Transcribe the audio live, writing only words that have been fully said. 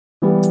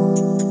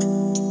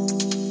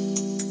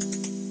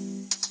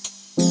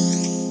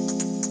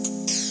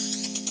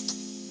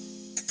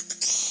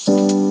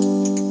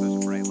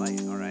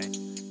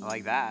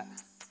like that.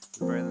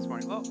 This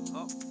morning.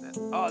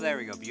 Oh, there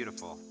we go.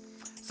 Beautiful.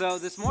 So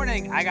this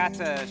morning, I got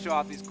to show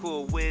off these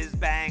cool whiz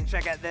bang.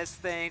 Check out this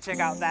thing. Check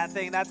out that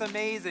thing. That's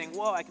amazing.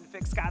 Whoa, I can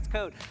fix Scott's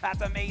code.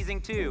 That's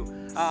amazing too.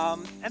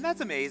 And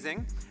that's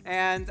amazing.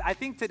 And I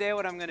think today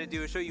what I'm going to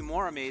do is show you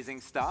more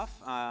amazing stuff.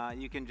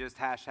 You can just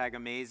hashtag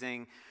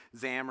amazing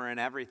Xamarin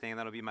everything.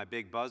 That'll be my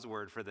big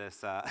buzzword for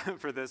this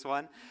for this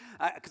one.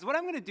 Because what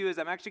I'm going to do is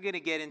I'm actually going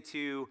to get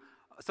into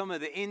some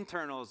of the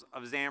internals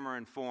of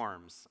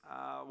Xamarin.Forms.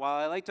 While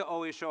I like to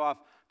always show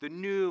off the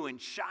new and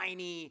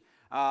shiny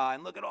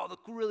and look at all the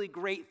really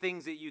great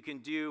things that you can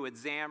do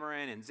with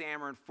Xamarin and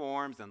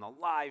Xamarin.Forms and the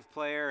live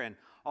player and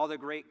all the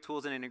great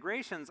tools and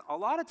integrations, a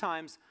lot of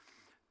times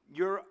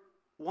you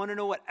want to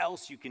know what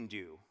else you can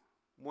do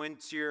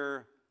once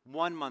you're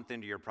 1 month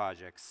into your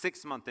project,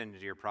 6 months into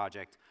your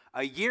project,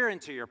 a year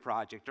into your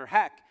project, or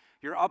heck,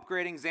 you're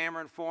upgrading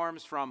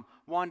Xamarin.Forms from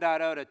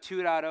 1.0 to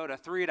 2.0 to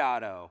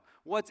 3.0.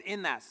 What's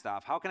in that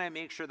stuff? How can I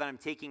make sure that I'm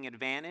taking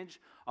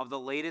advantage of the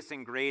latest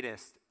and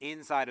greatest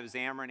inside of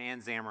Xamarin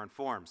and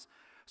Xamarin.Forms?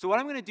 So what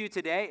I'm going to do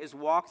today is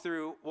walk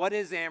through what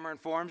is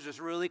Xamarin.Forms just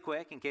really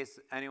quick in case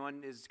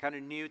anyone is kind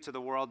of new to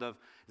the world of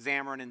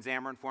Xamarin and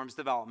Xamarin.Forms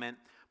development.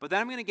 But then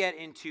I'm going to get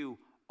into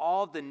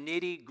all the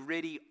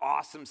nitty-gritty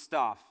awesome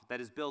stuff that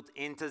is built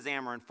into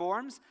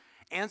Xamarin.Forms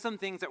and some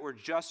things that were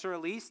just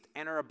released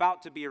and are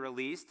about to be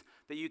released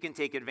that you can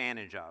take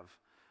advantage of.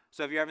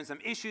 So if you're having some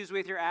issues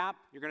with your app,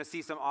 you're going to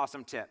see some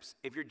awesome tips.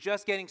 If you're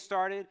just getting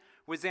started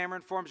with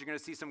Xamarin.Forms, you're going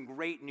to see some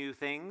great new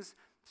things.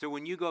 So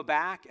when you go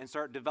back and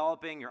start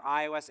developing your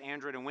iOS,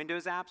 Android, and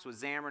Windows apps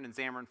with Xamarin and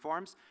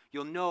Xamarin.Forms,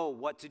 you'll know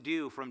what to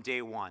do from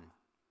day one.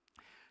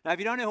 Now, if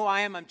you don't know who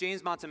I am, I'm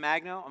James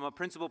Montemagno. I'm a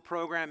principal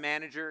program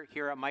manager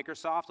here at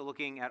Microsoft,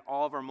 looking at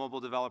all of our mobile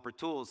developer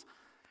tools.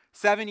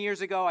 7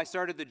 years ago, I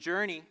started the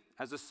journey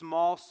as a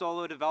small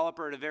solo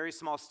developer at a very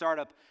small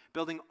startup,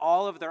 building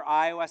all of their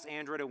iOS,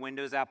 Android, and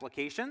Windows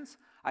applications.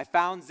 I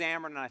found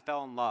Xamarin and I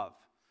fell in love.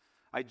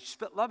 I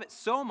just love it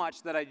so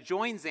much that I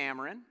joined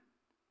Xamarin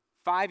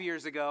 5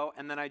 years ago,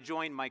 and then I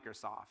joined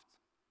Microsoft.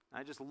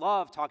 I just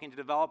love talking to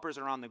developers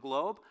around the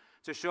globe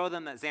to show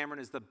them that Xamarin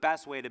is the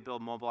best way to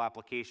build mobile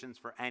applications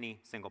for any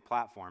single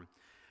platform.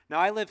 Now,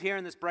 I live here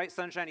in this bright,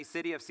 sunshiny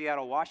city of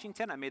Seattle,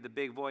 Washington. I made the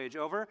big voyage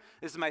over.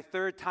 This is my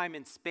 3rd time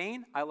in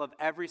Spain. I love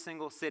every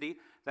single city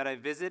that I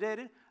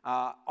visited,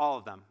 all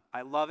of them.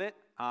 I love it.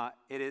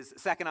 It is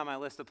second on my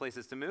list of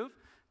places to move.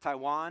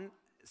 Taiwan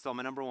is still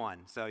my number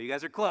 1. So you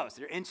guys are close.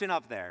 You're inching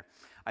up there.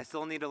 I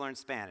still need to learn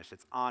Spanish.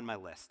 It's on my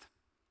list.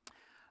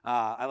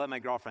 I let my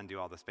girlfriend do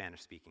all the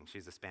Spanish speaking.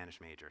 She's a Spanish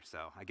major,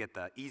 so I get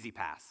the easy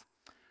pass.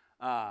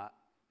 But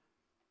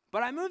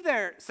I moved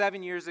there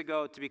 7 years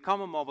ago to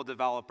become a mobile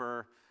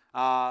developer.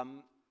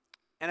 And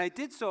I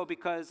did so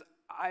because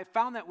I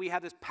found that we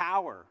had this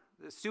power,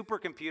 this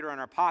supercomputer in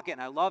our pocket,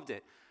 and I loved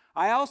it.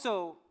 I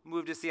also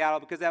moved to Seattle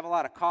because they have a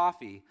lot of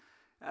coffee,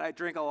 and I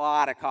drink a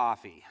lot of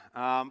coffee.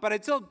 But I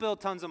still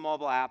build tons of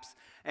mobile apps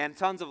and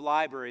tons of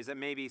libraries that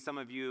maybe some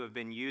of you have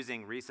been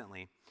using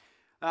recently.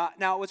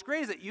 Now, what's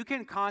great is that you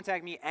can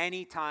contact me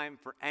anytime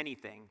for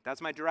anything.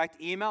 That's my direct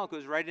email. It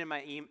goes right in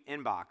my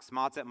inbox,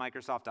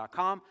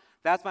 mots@microsoft.com.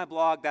 That's my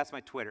blog. That's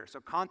my Twitter. So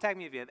contact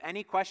me if you have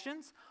any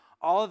questions.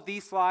 All of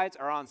these slides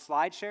are on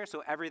SlideShare,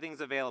 so everything's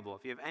available.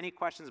 If you have any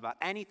questions about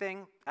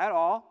anything at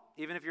all,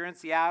 even if you're in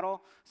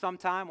Seattle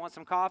sometime, want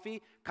some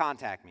coffee,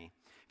 contact me.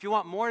 If you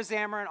want more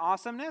Xamarin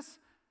awesomeness,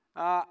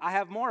 I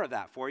have more of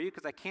that for you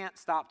because I can't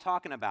stop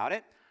talking about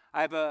it.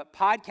 I have a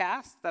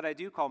podcast that I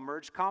do called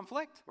Merge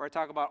Conflict, where I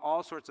talk about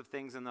all sorts of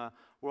things in the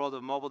world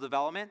of mobile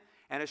development,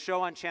 and a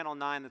show on Channel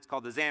 9 that's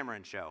called The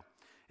Xamarin Show.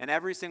 And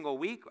every single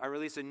week, I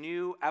release a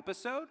new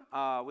episode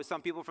with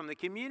some people from the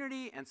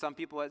community and some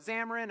people at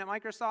Xamarin and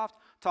Microsoft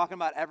talking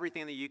about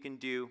everything that you can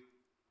do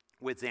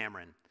with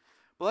Xamarin.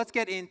 But let's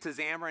get into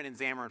Xamarin and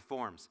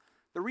Xamarin.Forms.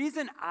 The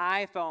reason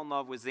I fell in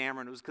love with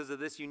Xamarin was because of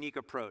this unique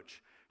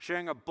approach,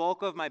 sharing a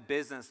bulk of my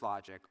business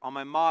logic on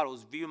my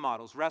models, view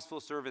models, RESTful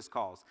service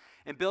calls,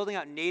 and building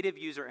out native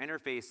user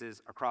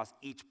interfaces across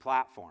each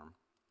platform.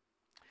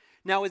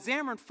 Now, with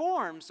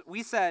Xamarin.Forms,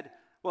 we said,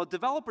 well,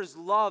 developers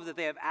love that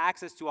they have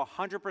access to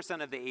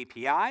 100% of the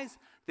APIs.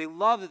 They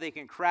love that they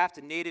can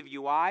craft native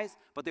UIs,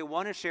 but they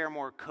want to share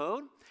more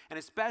code. And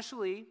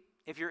especially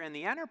if you're in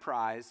the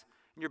enterprise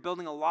and you're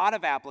building a lot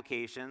of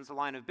applications, a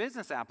line of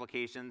business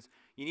applications,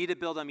 you need to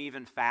build them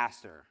even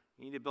faster.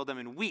 You need to build them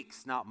in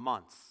weeks, not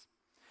months.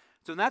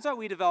 So that's why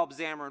we developed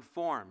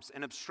Xamarin.Forms,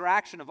 an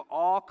abstraction of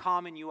all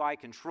common UI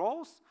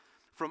controls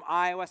from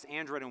iOS,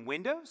 Android, and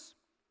Windows.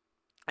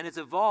 And it's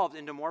evolved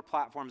into more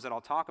platforms that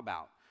I'll talk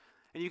about.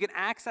 And you can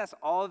access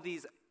all of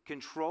these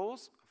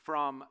controls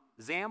from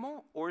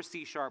XAML or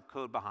C#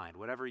 code behind,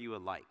 whatever you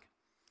would like.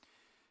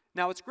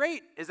 Now, what's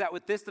great is that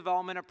with this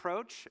development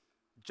approach,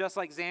 just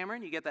like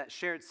Xamarin, you get that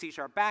shared C#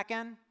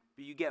 backend,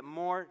 but you get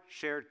more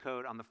shared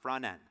code on the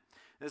front end.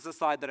 This is a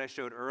slide that I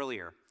showed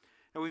earlier.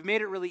 And we've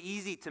made it really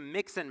easy to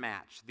mix and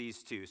match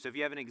these two. So if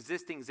you have an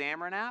existing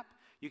Xamarin app,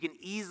 you can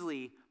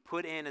easily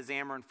put in a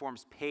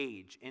Xamarin.Forms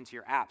page into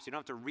your app, so you don't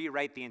have to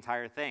rewrite the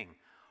entire thing.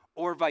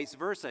 Or vice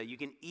versa, you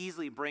can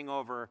easily bring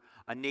over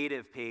a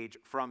native page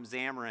from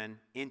Xamarin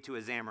into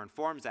a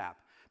Xamarin.Forms app,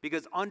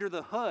 because under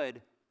the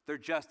hood, they're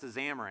just a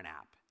Xamarin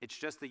app. It's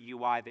just the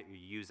UI that you're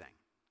using.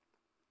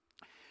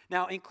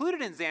 Now,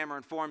 included in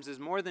Xamarin.Forms is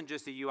more than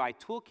just a UI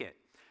toolkit.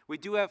 We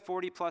do have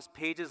 40+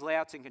 pages,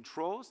 layouts, and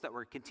controls that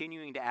we're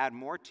continuing to add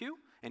more to,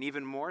 and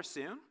even more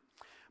soon.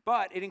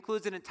 But it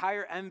includes an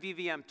entire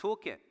MVVM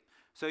toolkit.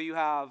 So you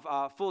have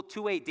full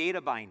two-way data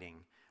binding.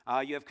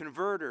 You have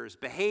converters,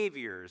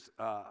 behaviors,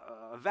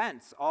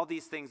 events, all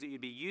these things that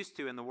you'd be used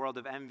to in the world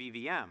of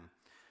MVVM.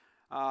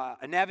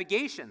 A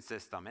navigation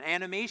system, an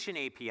animation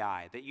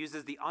API that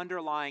uses the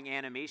underlying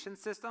animation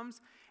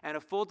systems, and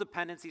a full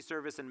dependency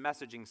service and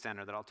messaging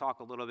center that I'll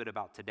talk a little bit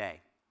about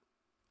today.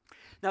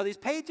 Now, these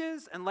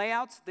pages and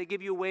layouts, they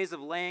give you ways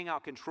of laying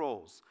out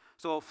controls.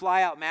 So a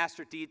fly-out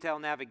master detail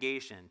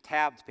navigation,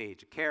 tabbed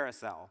page, a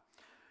carousel.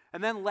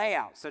 And then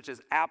layouts such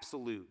as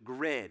absolute,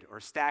 grid, or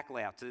stack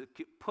layout to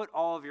put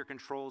all of your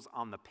controls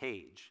on the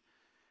page.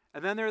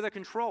 And then there are the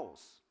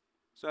controls.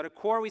 So at a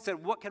core, we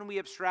said, what can we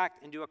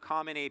abstract into a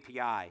common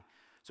API?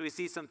 So we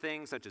see some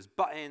things such as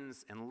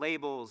buttons and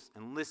labels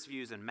and list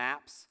views and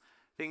maps,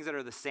 things that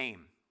are the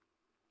same.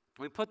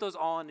 We put those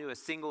all into a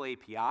single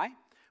API,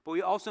 but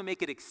we also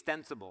make it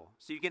extensible.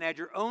 So you can add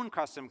your own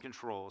custom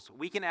controls.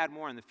 We can add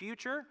more in the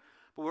future,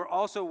 but we're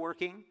also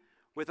working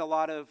with a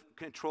lot of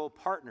control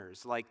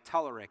partners like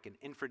Telerik and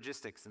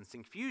Infragistics and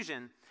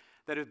Syncfusion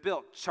that have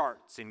built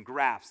charts and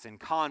graphs and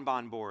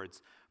Kanban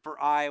boards for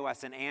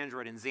iOS and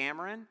Android in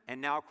Xamarin,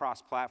 and now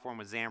cross-platform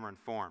with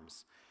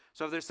Xamarin.Forms.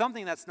 So if there's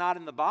something that's not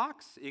in the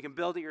box, you can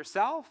build it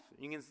yourself.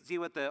 You can see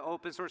what the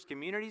open source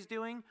community is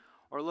doing,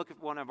 or look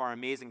at one of our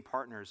amazing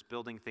partners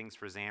building things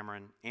for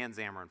Xamarin and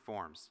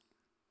Xamarin.Forms.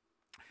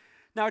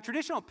 Now, a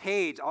traditional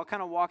page, I'll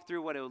kind of walk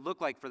through what it would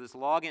look like for this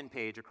login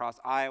page across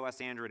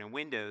iOS, Android, and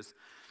Windows.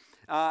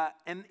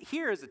 And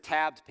here is a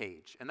tabbed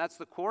page, and that's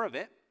the core of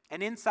it.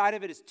 And inside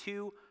of it is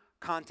two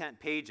content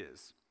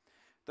pages.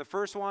 The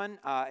first one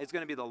is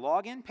going to be the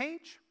login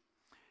page,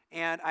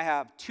 and I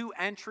have two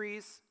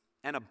entries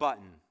and a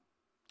button.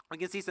 We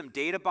can see some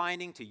data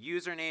binding to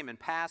username and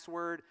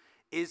password.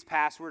 Is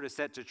password is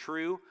set to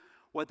true?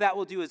 What that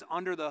will do is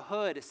under the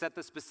hood set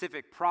the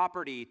specific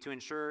property to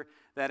ensure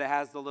that it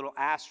has the little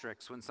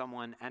asterisk when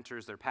someone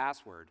enters their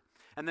password.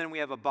 And then we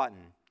have a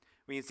button.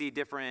 We can see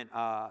different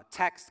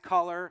text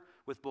color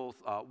with both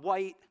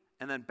white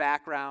and then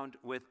background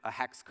with a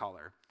hex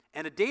color.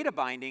 And a data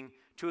binding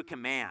to a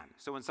command.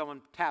 So when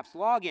someone taps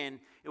login,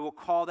 it will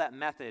call that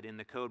method in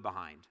the code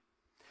behind.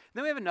 And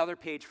then we have another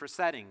page for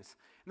settings.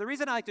 And the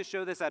reason I like to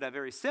show this at a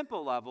very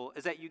simple level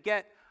is that you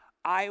get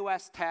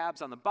iOS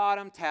tabs on the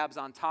bottom, tabs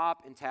on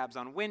top, and tabs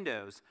on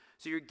Windows.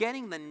 So you're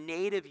getting the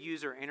native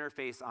user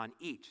interface on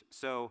each.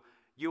 So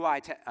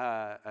UI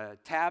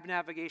tab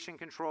navigation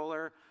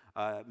controller,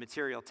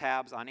 material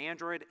tabs on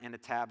Android, and a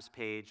tabs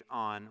page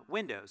on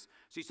Windows.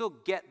 So you still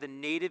get the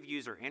native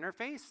user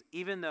interface,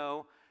 even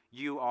though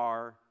you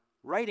are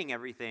writing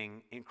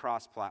everything in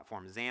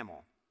cross-platform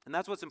XAML. And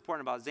that's what's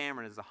important about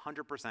Xamarin, is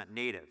 100%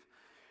 native.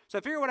 So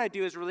I figure what I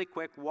do is really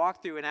quick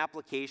walk through an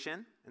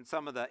application and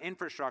some of the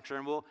infrastructure,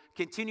 and we'll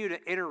continue to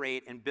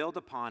iterate and build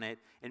upon it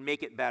and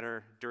make it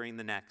better during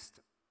the next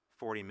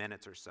 40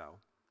 minutes or so.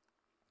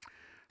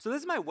 So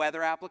this is my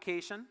weather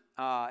application.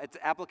 It's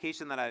an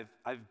application that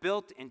I've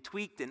built and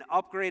tweaked and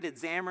upgraded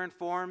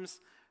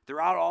Xamarin.Forms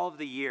throughout all of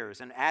the years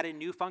and added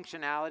new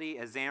functionality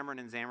as Xamarin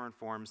and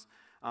Xamarin.Forms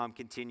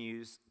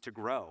continues to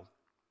grow.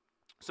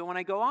 So when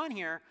I go on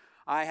here,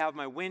 I have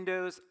my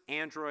Windows,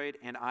 Android,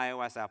 and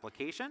iOS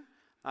application.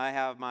 I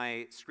have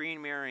my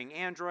screen mirroring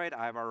Android.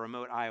 I have our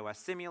remote iOS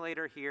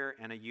simulator here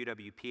and a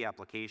UWP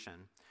application.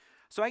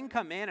 So I can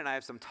come in and I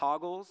have some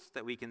toggles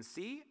that we can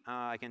see.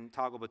 I can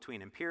toggle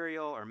between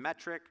imperial or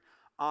metric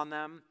on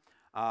them.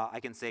 I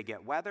can say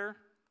get weather.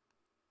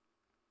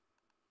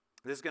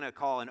 This is going to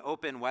call an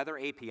open weather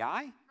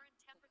API.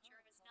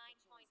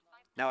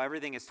 Now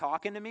everything is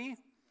talking to me,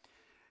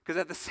 because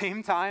at the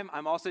same time,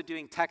 I'm also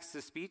doing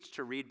text-to-speech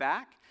to read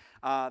back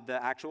the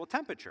actual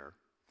temperature.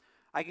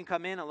 I can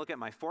come in and look at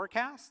my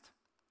forecast.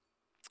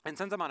 And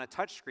since I'm on a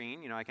touch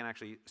screen, I can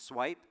actually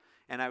swipe,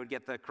 and I would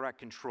get the correct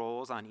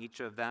controls on each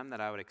of them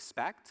that I would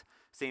expect.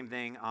 Same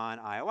thing on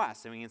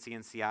iOS. And we can see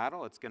in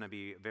Seattle, it's going to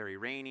be very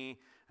rainy.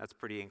 That's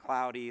pretty and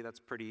cloudy. That's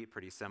pretty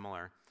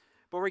similar.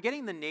 But we're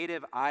getting the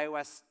native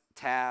iOS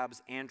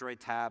tabs, Android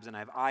tabs, and I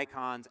have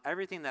icons,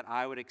 everything that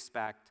I would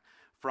expect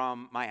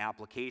from my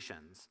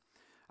applications.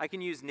 I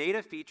can use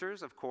native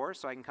features, of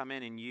course, so I can come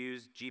in and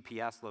use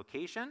GPS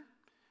location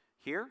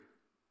here.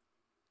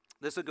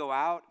 This will go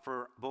out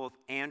for both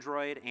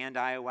Android and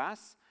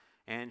iOS,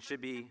 and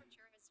should be.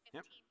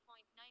 Yep.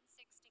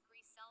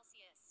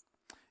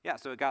 Yeah,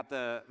 so it got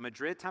the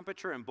Madrid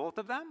temperature in both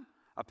of them.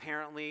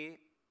 Apparently,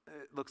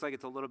 it looks like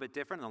it's a little bit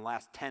different in the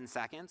last 10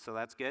 seconds, so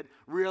that's good.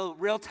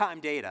 Real-time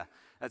data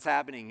that's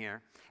happening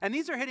here. And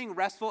these are hitting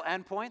RESTful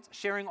endpoints,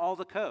 sharing all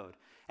the code.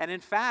 And in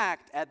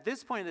fact, at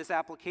this point in this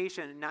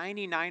application,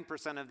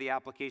 99% of the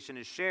application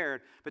is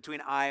shared between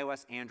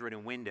iOS, Android,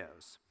 and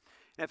Windows.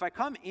 And if I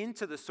come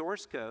into the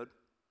source code,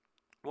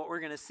 what we're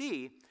going to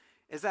see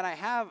is that I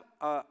have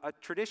a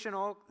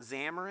traditional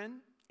Xamarin,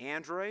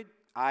 Android,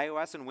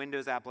 iOS, and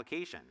Windows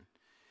application.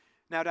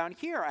 Now down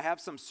here, I have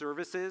some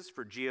services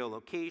for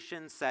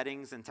geolocation,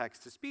 settings, and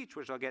text-to-speech,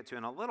 which I'll get to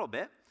in a little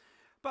bit.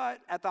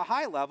 But at the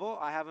high level,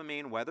 I have a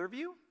main weather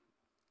view.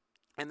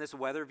 And this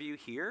weather view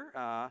here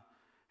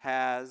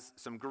has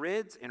some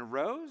grids and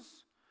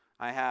rows.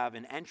 I have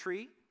an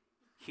entry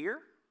here,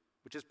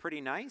 which is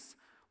pretty nice.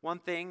 One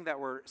thing that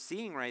we're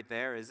seeing right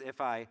there is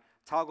if I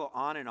toggle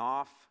on and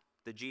off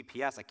the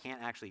GPS, I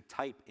can't actually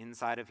type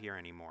inside of here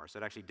anymore, so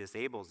it actually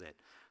disables it.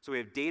 So we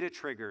have data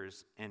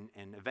triggers and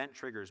event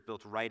triggers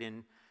built right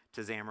into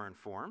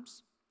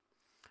Xamarin.Forms.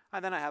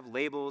 And then I have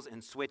labels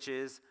and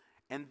switches,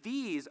 and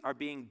these are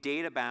being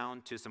data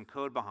bound to some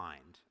code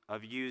behind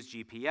of use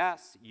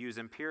GPS, use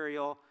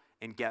imperial,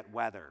 and get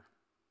weather.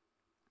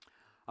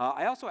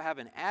 I also have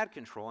an ad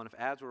control, and if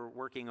ads were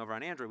working over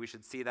on Android, we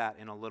should see that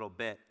in a little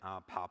bit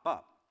pop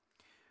up.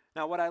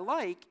 Now what I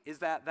like is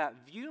that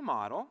that view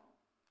model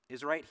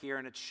is right here,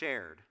 and it's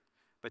shared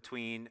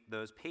between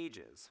those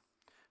pages.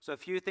 So a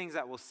few things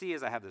that we'll see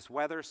is I have this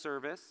weather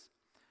service,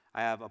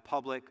 I have a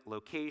public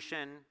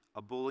location,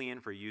 a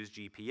Boolean for use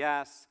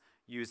GPS,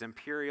 use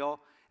imperial,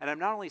 and I'm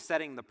not only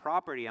setting the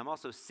property, I'm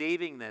also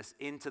saving this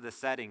into the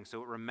settings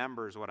so it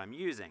remembers what I'm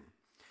using.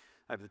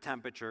 I have the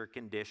temperature,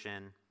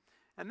 condition,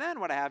 and then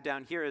what I have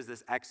down here is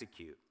this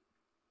execute.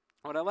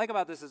 What I like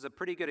about this is a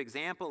pretty good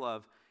example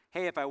of,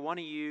 hey, if I want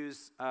to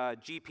use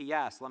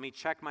GPS, let me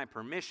check my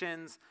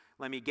permissions,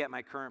 let me get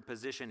my current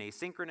position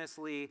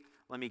asynchronously,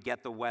 let me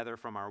get the weather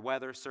from our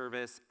weather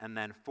service, and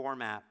then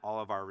format all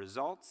of our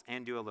results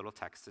and do a little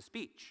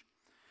text-to-speech.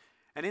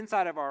 And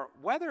inside of our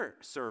weather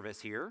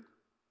service here,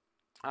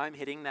 I'm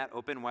hitting that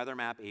Open Weather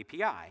Map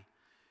API.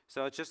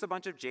 So it's just a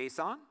bunch of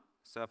JSON.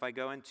 So if I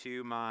go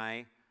into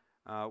my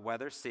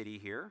weather city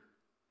here,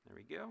 there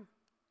we go.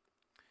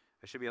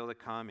 I should be able to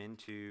come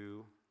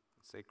into,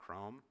 let's say,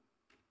 Chrome,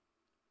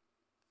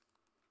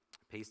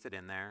 paste it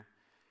in there.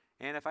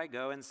 And if I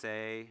go and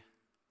say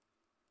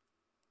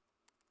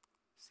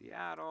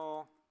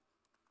Seattle,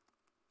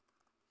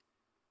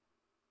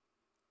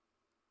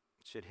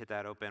 should hit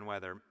that Open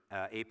Weather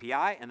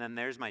API, and then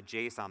there's my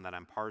JSON that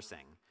I'm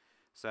parsing.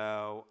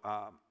 So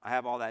I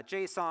have all that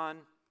JSON,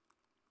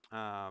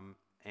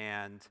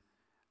 and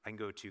I can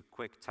go to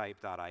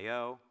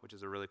quicktype.io, which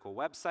is a really cool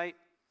website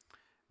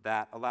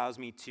that allows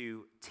me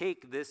to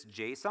take this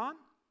JSON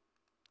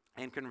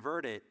and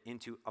convert it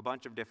into a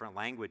bunch of different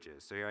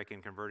languages. So here I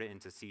can convert it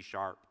into C#,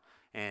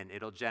 and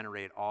it'll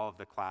generate all of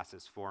the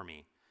classes for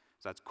me.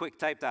 So that's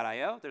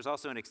quicktype.io. There's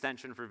also an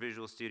extension for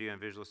Visual Studio and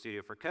Visual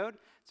Studio for Code.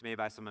 It's made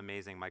by some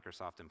amazing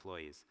Microsoft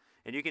employees.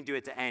 And you can do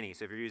it to any.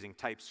 So if you're using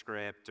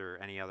TypeScript or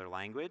any other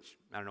language,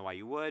 I don't know why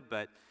you would,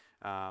 but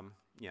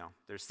you know,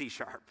 there's C#.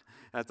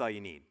 That's all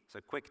you need. So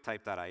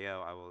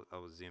quicktype.io, I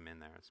will zoom in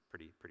there. It's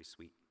pretty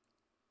sweet.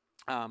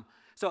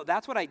 So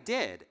that's what I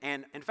did.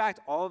 And in fact,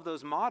 all of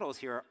those models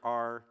here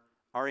are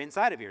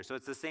inside of here. So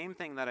it's the same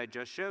thing that I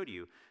just showed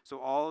you. So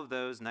all of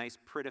those nice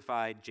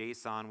prettified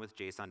JSON with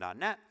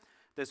JSON.NET.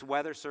 This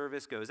weather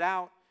service goes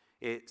out.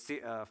 It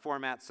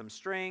formats some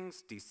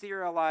strings,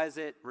 deserializes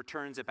it,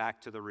 returns it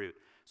back to the root.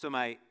 So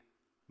my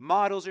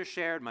models are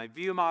shared, my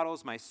view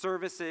models, my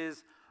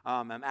services.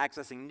 I'm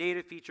accessing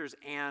native features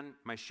and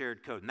my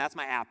shared code. And that's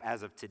my app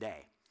as of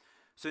today.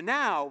 So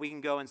now we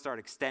can go and start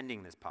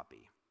extending this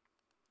puppy.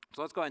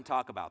 So let's go ahead and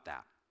talk about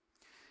that.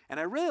 And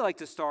I really like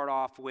to start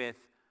off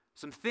with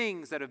some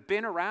things that have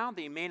been around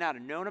that you may not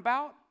have known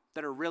about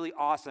that are really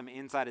awesome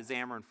inside of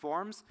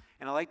Xamarin.Forms.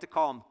 And I like to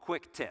call them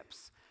quick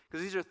tips.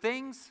 Because these are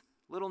things,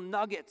 little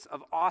nuggets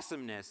of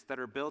awesomeness that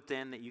are built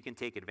in that you can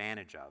take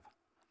advantage of.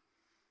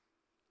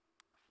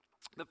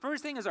 The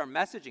first thing is our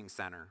messaging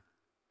center.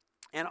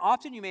 And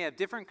often you may have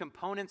different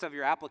components of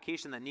your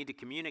application that need to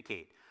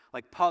communicate,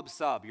 like pub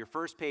sub. Your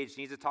first page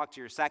needs to talk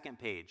to your second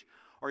page.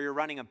 Or you're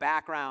running a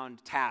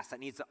background task that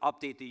needs to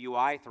update the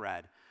UI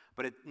thread,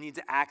 but it needs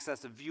to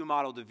access a view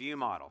model to view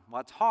model.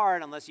 Well, it's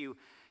hard unless you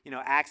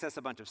access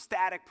a bunch of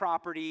static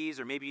properties,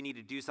 or maybe you need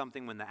to do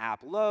something when the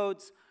app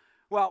loads.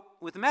 Well,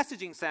 with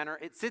Messaging Center,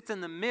 it sits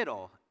in the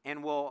middle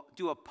and will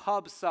do a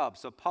pub sub,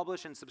 so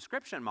publish and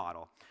subscription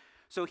model.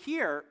 So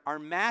here, our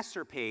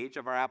master page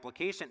of our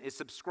application is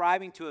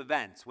subscribing to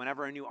events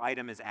whenever a new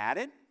item is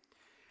added.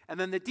 And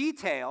then the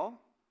detail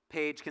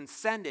page can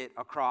send it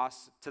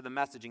across to the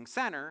Messaging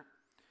Center,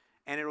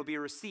 and it'll be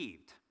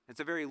received. It's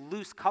a very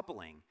loose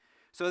coupling.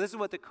 So this is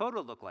what the code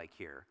will look like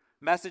here.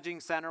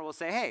 Messaging Center will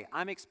say, hey,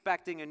 I'm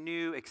expecting a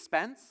new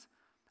expense.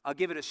 I'll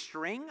give it a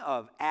string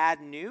of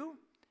add new,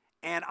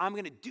 and I'm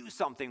going to do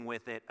something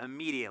with it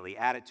immediately,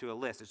 add it to a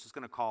list. It's just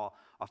going to call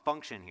a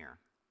function here.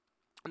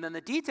 And then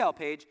the detail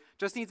page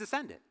just needs to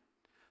send it.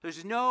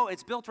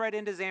 It's built right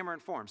into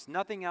Xamarin.Forms.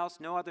 Nothing else,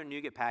 no other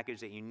NuGet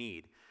package that you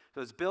need.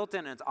 So it's built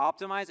in and it's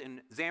optimized,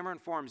 and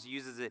Xamarin.Forms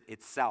uses it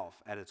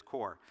itself at its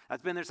core.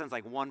 That's been there since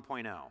like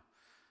 1.0.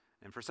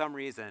 And for some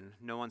reason,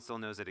 no one still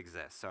knows it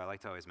exists, so I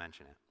like to always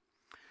mention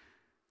it.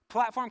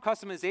 Platform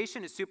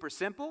customization is super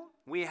simple.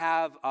 We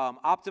have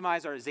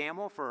optimized our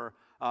XAML for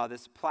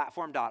this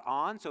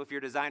platform.on. So if your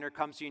designer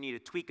comes to you, you need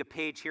to tweak a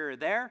page here or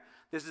there,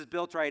 this is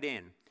built right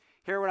in.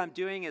 Here what I'm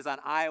doing is on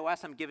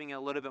iOS, I'm giving it a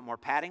little bit more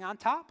padding on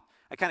top.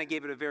 I kind of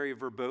gave it a very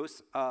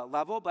verbose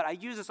level, but I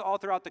use this all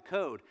throughout the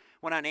code.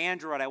 When on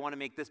Android, I want to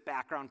make this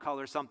background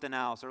color something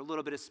else, or a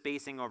little bit of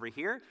spacing over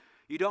here.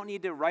 You don't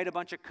need to write a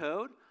bunch of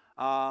code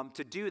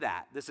to do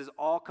that. This is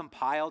all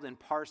compiled and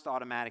parsed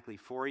automatically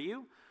for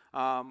you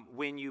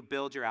when you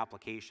build your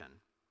application.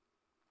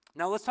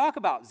 Now let's talk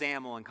about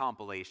XAML and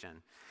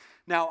compilation.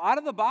 Now out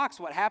of the box,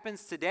 what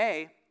happens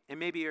today, and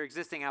maybe your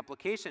existing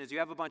application, is you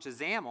have a bunch of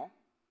XAML,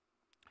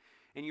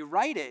 and you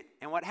write it,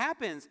 and what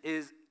happens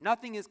is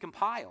nothing is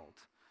compiled.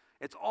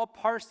 It's all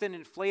parsed and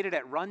inflated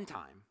at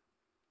runtime.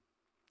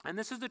 And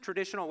this is the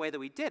traditional way that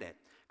we did it,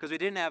 because we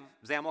didn't have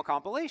XAML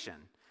compilation.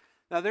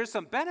 Now there's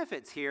some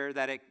benefits here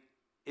that it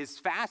is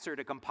faster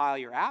to compile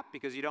your app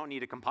because you don't need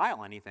to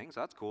compile anything,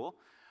 so that's cool.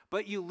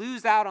 But you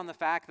lose out on the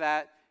fact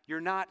that you're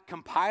not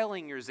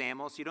compiling your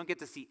XAML, so you don't get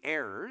to see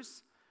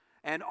errors.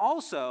 And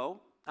also,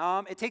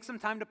 it takes some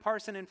time to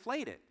parse and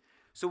inflate it.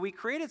 So we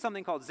created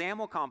something called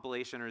XAML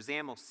compilation, or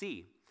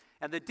XAML-C.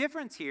 And the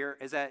difference here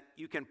is that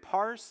you can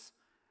parse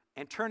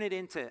and turn it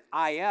into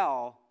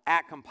IL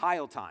at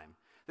compile time.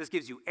 This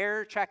gives you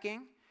error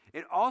checking.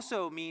 It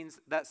also means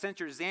that since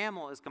your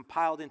XAML is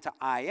compiled into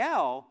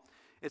IL,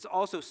 it's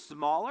also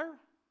smaller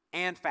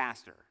and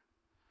faster.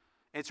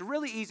 It's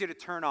really easy to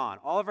turn on.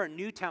 All of our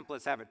new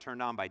templates have it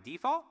turned on by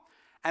default.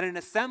 At an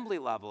assembly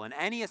level, and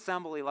any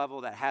assembly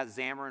level that has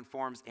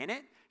Xamarin.Forms in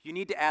it, you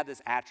need to add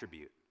this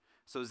attribute.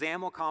 So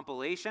XAML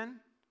compilation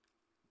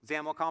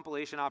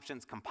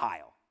options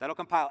compile. That'll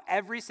compile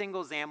every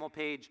single XAML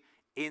page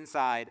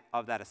inside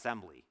of that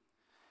assembly.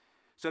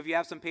 So if you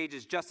have some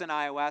pages just in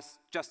iOS,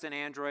 just in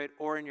Android,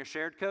 or in your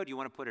shared code, you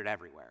want to put it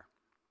everywhere.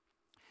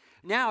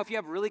 Now, if you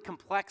have really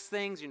complex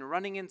things and you're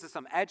running into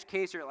some edge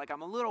case, you're like,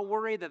 I'm a little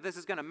worried that this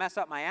is going to mess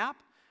up my app,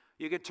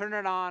 you can turn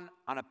it on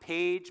a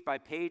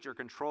page-by-page or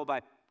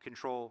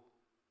control-by-control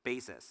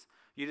basis.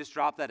 You just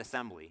drop that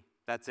assembly.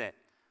 That's it.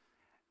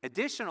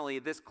 Additionally,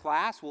 this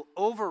class will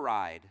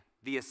override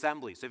the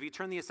assembly. So if you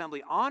turn the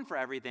assembly on for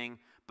everything,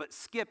 but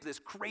skip this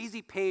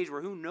crazy page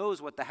where who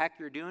knows what the heck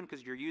you're doing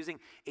because you're using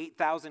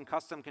 8,000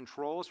 custom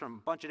controls from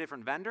a bunch of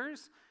different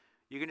vendors,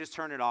 you can just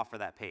turn it off for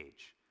that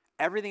page.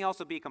 Everything else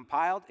will be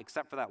compiled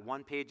except for that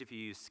one page if you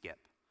use skip.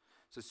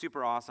 So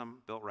super awesome,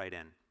 built right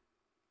in.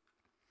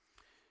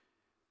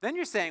 Then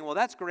you're saying, well,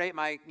 that's great.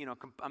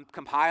 I'm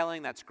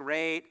compiling, that's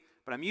great,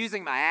 but I'm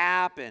using my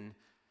app, and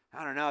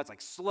I don't know, it's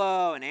like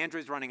slow, and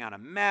Android's running out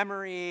of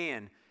memory,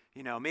 and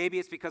maybe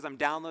it's because I'm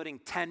downloading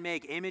 10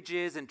 meg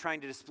images and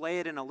trying to display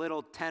it in a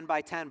little 10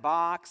 by 10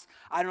 box.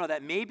 I don't know,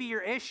 that may be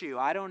your issue.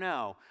 I don't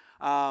know.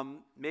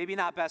 Maybe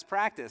not best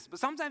practice, but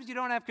sometimes you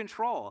don't have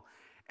control.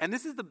 And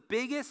this is the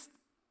biggest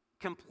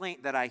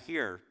complaint that I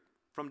hear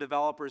from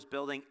developers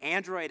building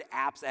Android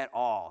apps at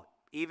all,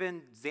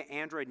 even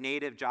Android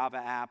native Java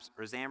apps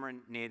or Xamarin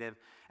native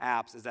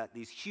apps, is that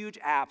these huge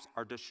apps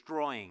are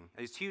destroying,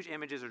 these huge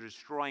images are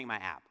destroying my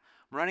app.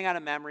 I'm running out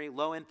of memory,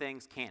 low-end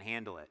things can't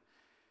handle it.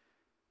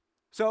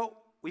 So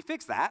we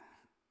fixed that,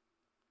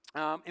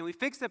 and we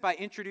fixed it by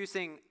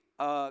introducing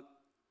a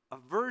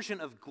version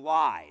of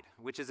Glide,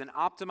 which is an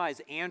optimized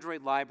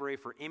Android library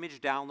for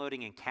image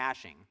downloading and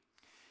caching.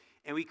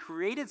 And we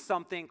created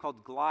something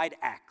called Glide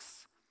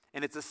X,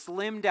 and it's a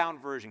slimmed down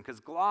version because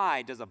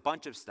Glide does a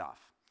bunch of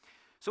stuff.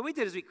 So what we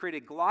did is we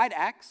created Glide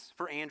X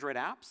for Android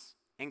apps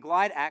and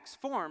Glide X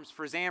Forms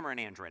for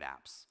Xamarin Android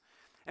apps.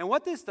 And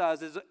what this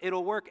does is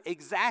it'll work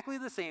exactly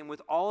the same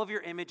with all of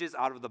your images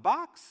out of the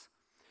box,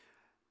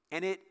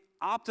 and it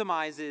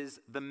optimizes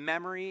the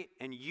memory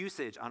and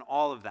usage on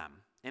all of them.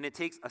 And it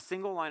takes a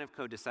single line of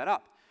code to set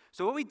up.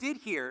 So what we did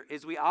here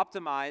is we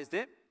optimized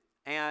it,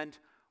 and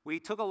we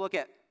took a look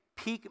at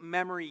peak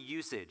memory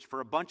usage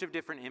for a bunch of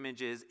different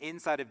images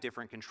inside of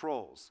different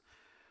controls.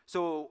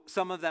 So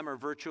some of them are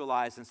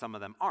virtualized and some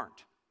of them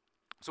aren't.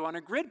 So on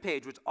a grid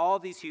page with all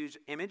these huge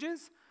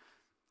images,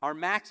 our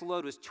max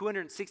load was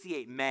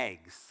 268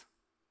 megs.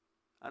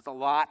 That's a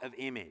lot of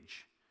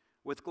image.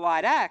 With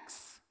Glide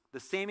X, the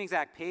same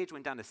exact page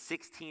went down to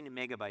 16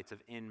 megabytes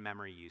of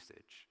in-memory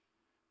usage.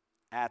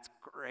 That's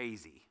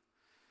crazy.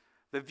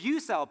 The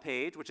view cell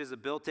page, which is a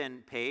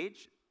built-in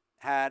page,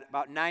 had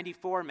about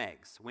 94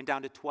 megs, went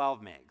down to 12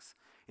 megs.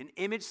 An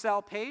image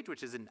cell page,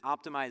 which is an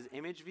optimized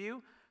image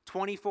view,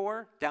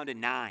 24 down to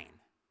 9.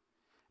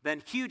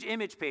 Then huge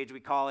image page, we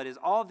call it, is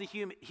all of the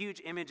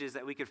huge images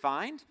that we could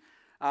find,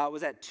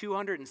 was at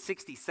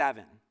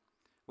 267,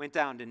 went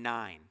down to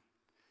 9.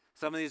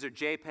 Some of these are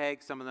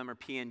JPEG, some of them are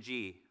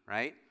PNG,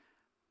 right?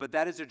 But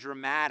that is a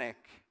dramatic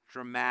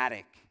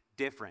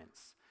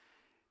difference.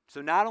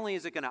 So not only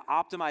is it going to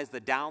optimize the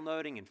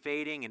downloading and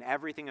fading and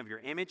everything of your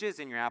images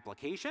in your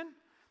application,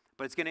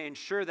 but it's going to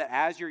ensure that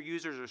as your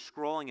users are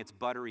scrolling, it's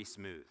buttery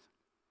smooth.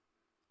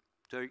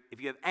 So if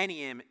you have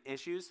any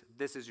issues,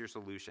 this is your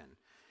solution.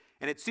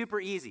 And it's super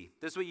easy.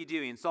 This is what you do.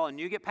 You install a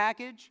NuGet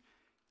package,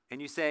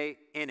 and you say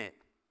init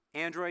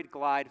Android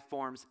Glide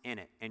Forms in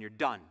it, and you're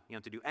done. You don't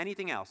have to do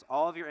anything else.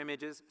 All of your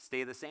images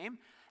stay the same,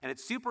 and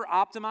it's super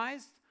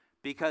optimized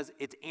because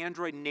it's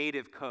Android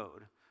native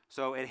code.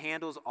 So it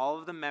handles all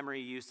of the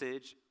memory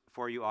usage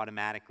for you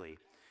automatically.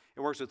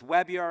 It works with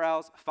web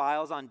URLs,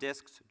 files on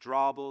disks,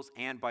 drawables,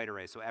 and byte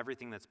arrays, so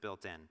everything that's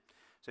built in.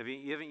 So if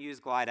you haven't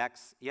used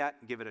GlideX yet,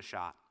 give it a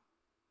shot.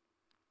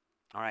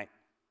 All right.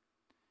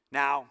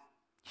 Now,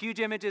 huge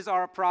images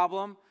are a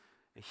problem.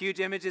 Huge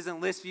images and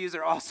list views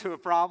are also a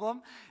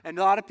problem. And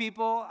a lot of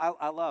people,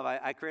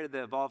 I created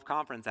the Evolve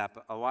Conference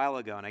app a while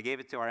ago, and I gave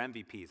it to our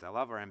MVPs. I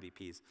love our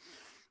MVPs.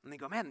 And they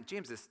go, man,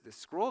 James, this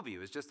scroll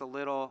view is just a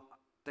little,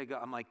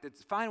 I'm like,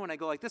 it's fine when I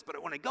go like this,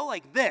 but when I go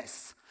like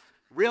this,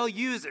 real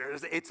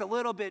users, it's a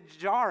little bit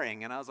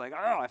jarring. And I was like,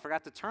 oh, I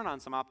forgot to turn on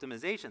some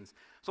optimizations.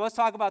 So let's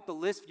talk about the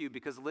list view,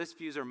 because list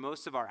views are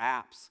most of our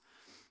apps.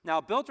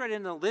 Now, built right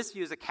into the list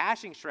view is a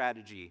caching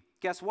strategy.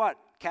 Guess what?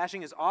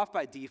 Caching is off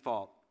by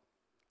default.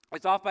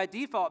 It's off by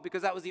default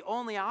because that was the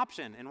only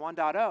option in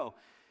 1.0.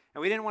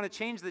 And we didn't want to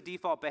change the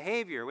default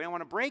behavior. We didn't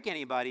want to break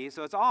anybody,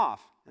 so it's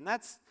off. And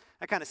that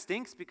kind of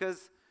stinks,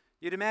 because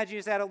you'd imagine you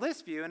just add a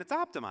list view and it's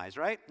optimized,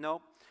 right?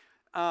 Nope.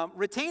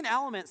 Retain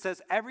element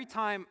says every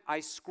time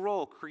I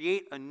scroll,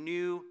 create a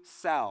new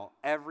cell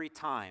every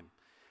time.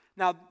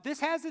 Now, this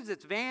has its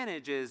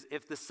advantages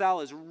if the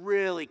cell is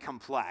really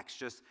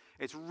complex,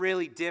 it's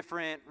really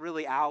different,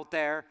 really out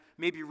there.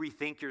 Maybe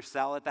rethink your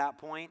cell at that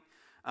point.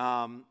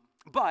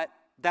 But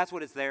that's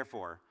what it's there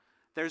for.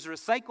 There's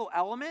recycle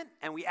element,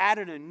 and we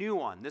added a new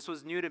one. This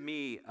was new to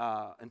me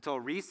until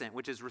recent,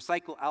 which is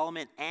recycle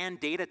element and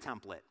data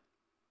template.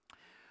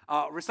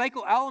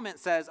 Recycle element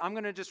says I'm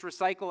going to just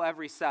recycle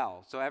every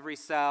cell. So every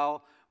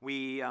cell,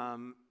 we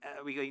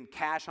can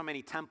cache how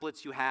many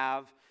templates you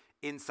have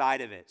inside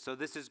of it. So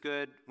this is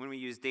good when we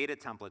use data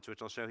templates,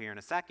 which I'll show here in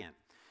a second.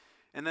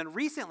 And then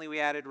recently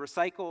we added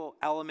recycle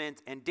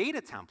element and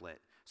data template.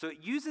 So it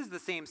uses the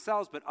same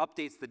cells but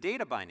updates the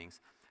data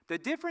bindings. The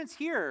difference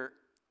here,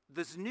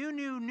 this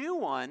new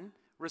one,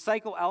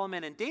 recycle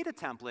element and data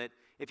template,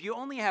 if you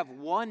only have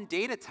one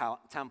data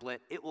template,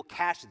 it will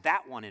cache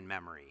that one in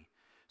memory.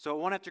 So it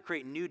won't have to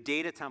create new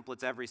data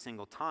templates every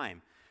single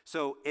time.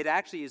 So it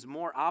actually is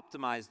more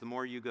optimized the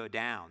more you go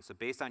down, so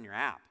based on your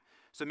app.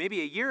 So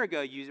maybe a year ago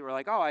you were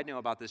like, oh, I know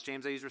about this,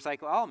 James, I use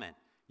recycle element.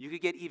 You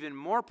could get even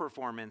more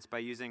performance by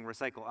using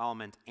recycle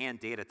element and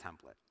data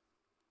template.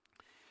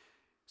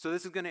 So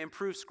this is going to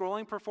improve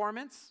scrolling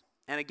performance.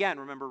 And again,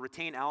 remember,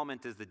 retain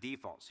element is the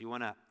default, so you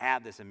want to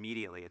add this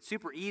immediately. It's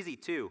super easy,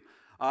 too.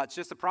 It's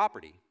just a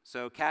property.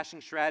 So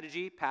caching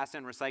strategy, pass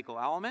in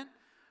recycle element.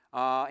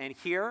 And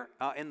here,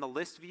 in the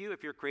list view,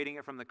 if you're creating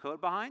it from the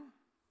code behind,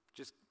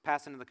 just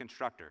pass into the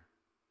constructor.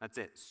 That's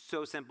it.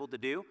 So simple to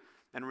do,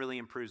 and really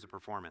improves the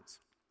performance.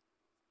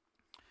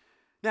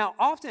 Now,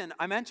 often,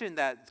 I mentioned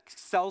that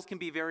cells can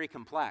be very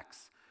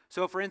complex.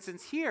 So for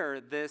instance,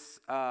 here, this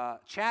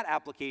chat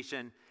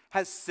application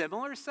has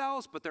similar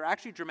cells, but they're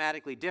actually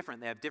dramatically different.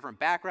 They have different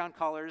background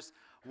colors.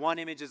 One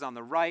image is on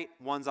the right,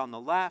 one's on the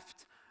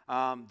left.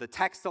 The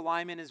text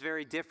alignment is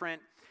very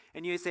different.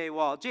 And you say,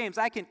 well, James,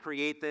 I can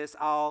create this.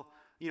 I'll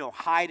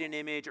hide an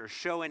image or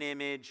show an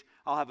image.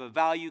 I'll have a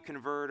value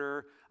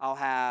converter. I'll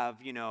have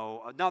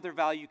another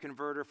value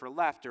converter for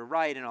left or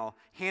right, and I'll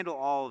handle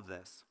all of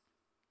this.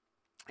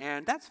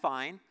 And that's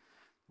fine.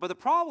 But the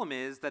problem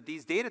is that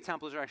these data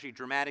templates are actually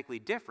dramatically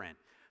different.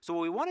 So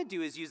what we want to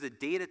do is use a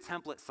data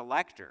template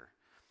selector.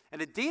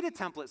 And a data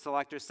template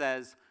selector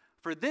says,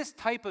 for this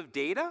type of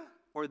data,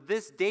 or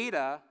this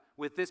data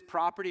with this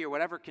property or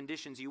whatever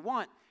conditions you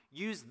want,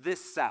 use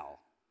this cell.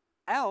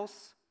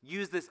 Else,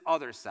 use this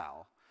other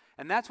cell.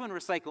 And that's when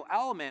recycle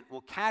element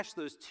will cache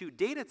those two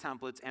data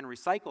templates and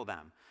recycle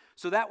them.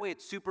 So that way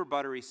it's super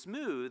buttery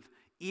smooth,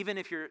 even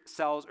if your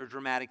cells are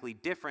dramatically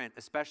different,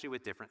 especially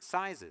with different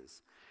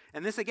sizes.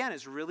 And this, again,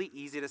 is really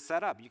easy to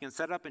set up. You can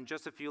set it up in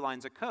just a few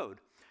lines of code.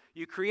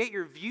 You create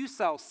your view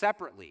cell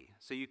separately.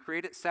 So you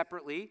create it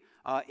separately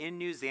in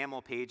new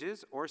XAML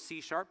pages or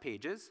C#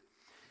 pages.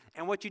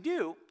 And what you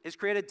do is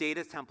create a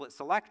data template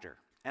selector.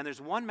 And there's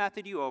one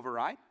method you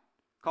override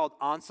called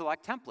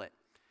onSelectTemplate.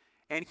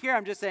 And here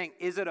I'm just saying,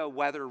 is it a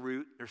whether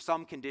root or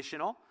some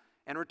conditional,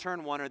 and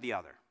return one or the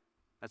other.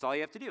 That's all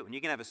you have to do. And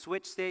you can have a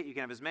switch state. You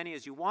can have as many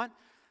as you want.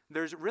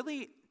 There's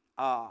really,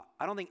 I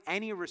don't think,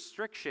 any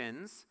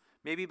restrictions,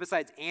 maybe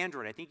besides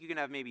Android. I think you can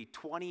have maybe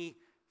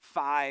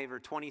 25 or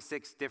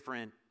 26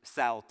 different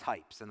cell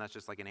types, and that's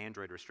just like an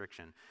Android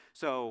restriction.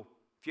 So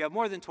if you have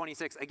more than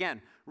 26,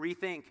 again,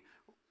 rethink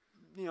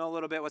a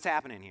little bit what's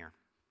happening here.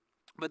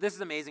 But this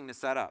is amazing to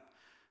set up.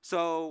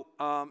 So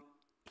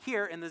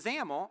here in the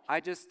XAML, I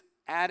just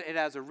add it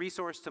as a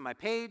resource to my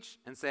page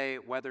and say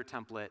weather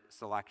template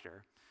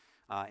selector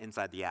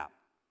inside the app.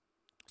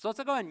 So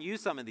let's go ahead and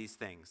use some of these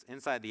things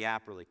inside the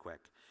app really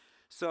quick.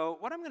 So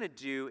what I'm going to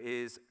do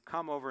is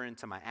come over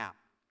into my app.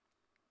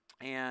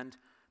 And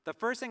the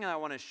first thing I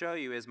want to show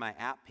you is my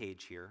app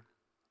page here.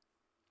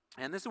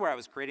 And this is where I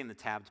was creating the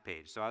tabbed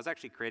page. So I was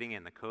actually creating it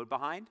in the code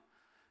behind,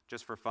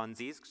 just for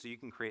funsies, so you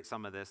can create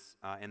some of this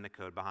in the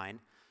code behind.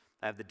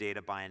 I have the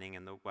data binding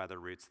and the weather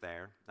routes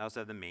there. I also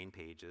have the main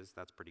pages.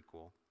 That's pretty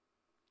cool.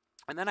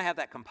 And then I have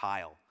that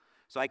compile.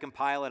 So I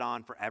compile it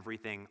on for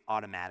everything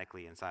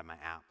automatically inside my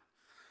app.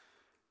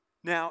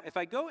 Now, if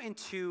I go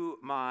into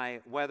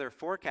my weather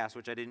forecast,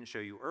 which I didn't show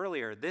you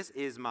earlier, this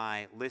is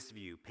my list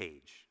view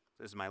page.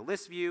 This is my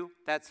list view.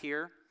 That's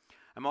here.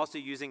 I'm also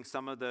using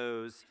some of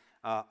those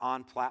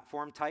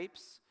on-platform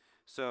types.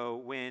 So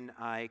when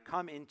I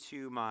come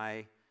into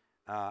my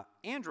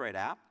Android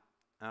app,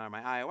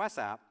 my iOS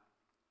app,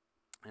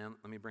 and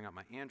let me bring up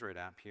my Android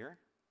app here.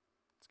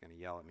 It's going to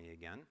yell at me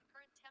again.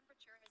 Current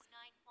temperature is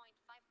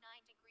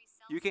 9.59 degrees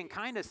Celsius. You can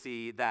kind of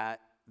see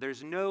that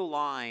there's no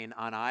line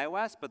on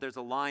iOS, but there's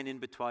a line in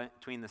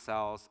between the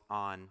cells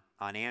on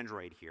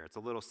Android here. It's a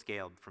little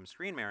scaled from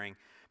screen mirroring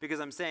because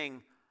I'm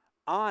saying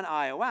on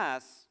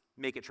iOS,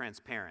 make it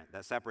transparent,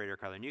 that separator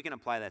color, and you can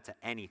apply that to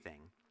anything.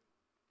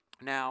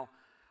 Now,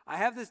 I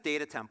have this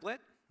data template,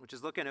 which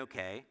is looking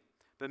okay,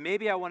 but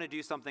maybe I want to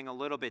do something a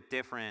little bit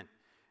different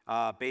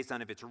based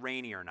on if it's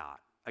rainy or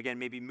not. Again,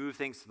 maybe move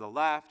things to the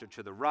left or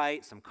to the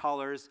right, some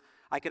colors.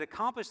 I could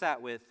accomplish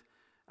that with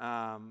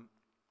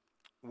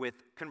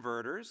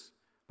converters,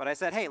 but I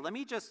said, hey, let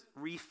me just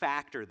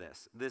refactor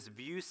this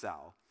view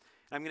cell.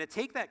 And I'm going to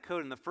take that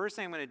code, and the first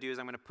thing I'm going to do is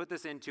I'm going to put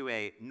this into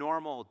a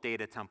normal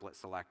data template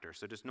selector,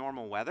 so just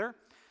normal weather.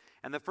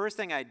 And the first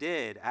thing I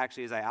did,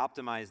 actually, is I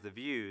optimized the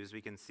views.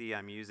 We can see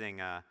I'm using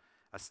a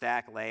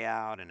stack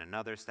layout and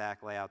another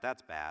stack layout.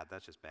 That's bad.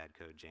 That's just bad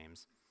code,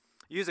 James.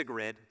 Use a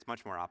grid. It's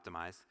much more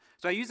optimized.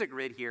 So I use a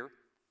grid here,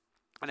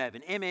 and I have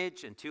an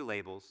image and 2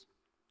 labels.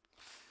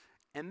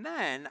 And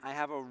then I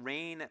have a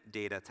rain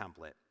data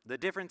template. The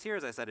difference here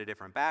is I set a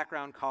different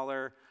background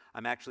color.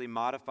 I'm actually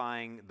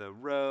modifying the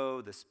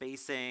row, the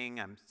spacing.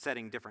 I'm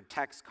setting different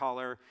text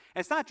color.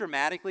 It's not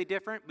dramatically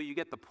different, but you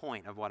get the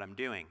point of what I'm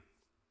doing.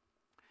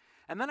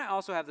 And then I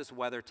also have this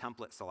weather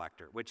template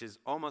selector, which is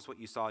almost what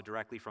you saw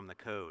directly from the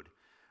code.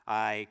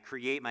 I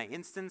create my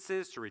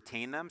instances to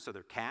retain them so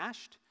they're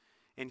cached.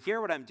 And here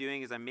what I'm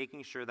doing is I'm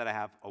making sure that I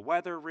have a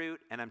weather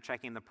route, and I'm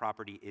checking the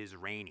property is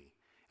rainy.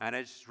 And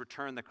I just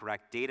return the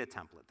correct data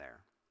template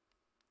there.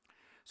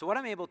 So what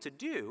I'm able to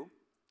do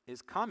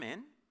is come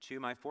in to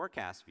my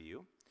forecast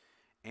view,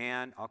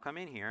 and I'll come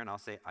in here and I'll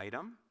say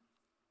item,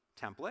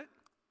 template.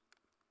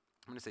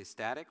 I'm going to say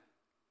static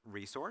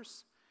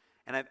resource,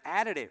 and I've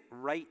added it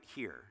right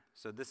here.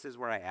 So this is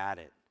where I add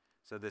it.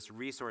 So this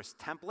resource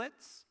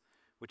templates,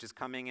 which is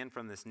coming in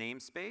from this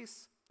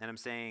namespace, and I'm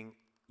saying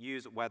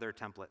use weather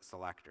template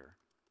selector.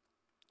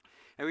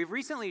 And we've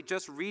recently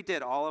just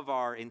redid all of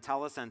our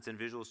IntelliSense in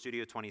Visual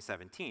Studio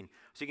 2017.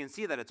 So you can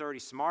see that it's already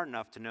smart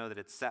enough to know that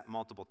it's set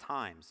multiple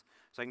times.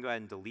 So I can go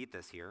ahead and delete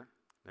this here.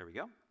 There we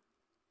go.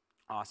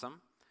 Awesome.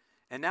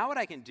 And now what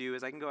I can do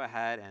is I can go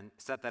ahead and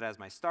set that as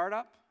my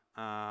startup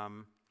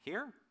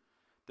here.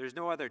 There's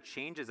no other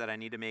changes that I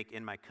need to make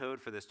in my code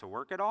for this to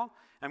work at all.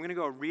 I'm going to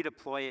go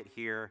redeploy it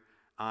here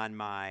on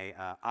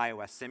my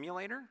iOS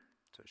simulator.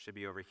 So it should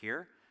be over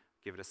here.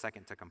 Give it a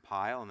second to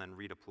compile and then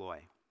redeploy.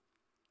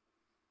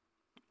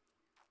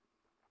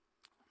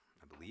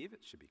 I believe it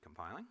should be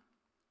compiling.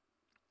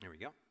 There we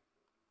go.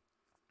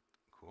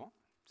 Cool.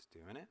 Just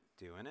doing it,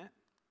 doing it.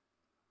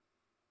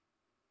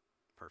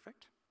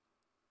 Perfect.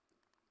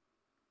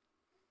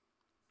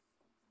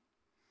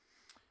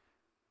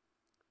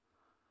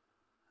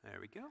 There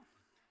we go.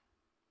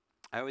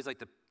 I always like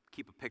to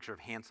keep a picture of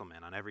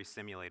Hanselman on every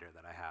simulator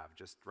that I have,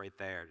 just right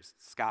there.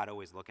 Just Scott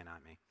always looking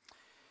at me.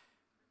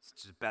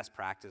 It's just best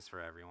practice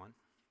for everyone.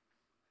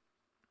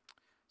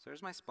 So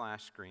there's my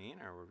splash screen,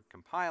 or we're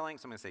compiling.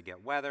 So I'm going to say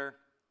get weather.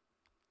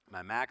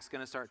 My Mac's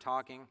going to start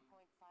talking.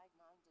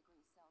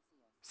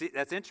 See,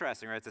 that's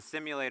interesting, right? It's a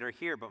simulator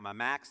here, but my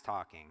Mac's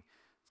talking.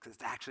 It's because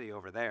it's actually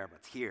over there, but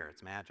it's here.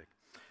 It's magic.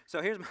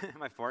 So here's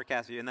my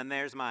forecast view, and then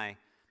there's my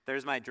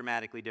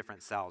dramatically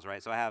different cells,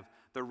 right? So I have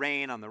the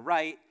rain on the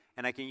right,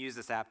 and I can use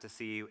this app to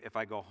see if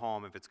I go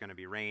home if it's going to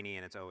be rainy,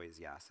 and it's always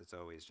yes. It's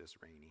always just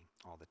rainy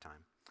all the time.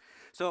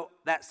 So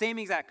that same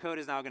exact code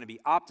is now going to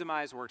be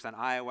optimized, works on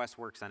iOS,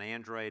 works on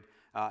Android,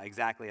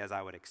 exactly as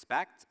I would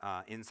expect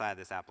inside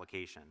this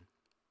application.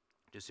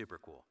 Just super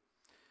cool.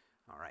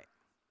 All right.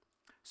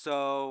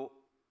 So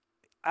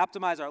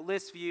optimize our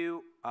list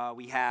view.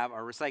 We have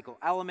our recycle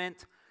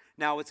element.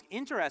 Now what's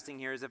interesting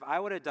here is if I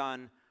would have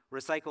done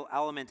recycle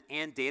element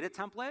and data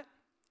template,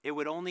 it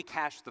would only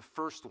cache the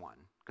first one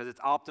because it's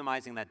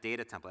optimizing that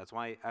data template. That's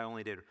why I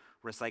only did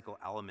recycle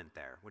element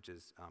there, which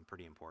is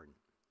pretty important.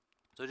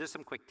 So just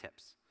some quick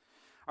tips.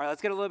 All right,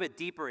 let's get a little bit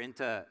deeper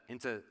into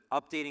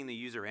updating the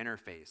user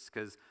interface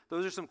because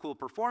those are some cool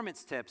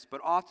performance tips, but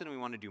often we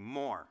want to do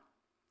more.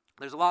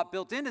 There's a lot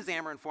built into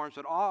Xamarin.Forms,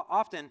 but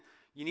often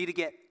you need to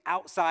get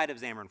outside of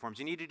Xamarin.Forms.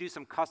 You need to do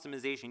some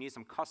customization. You need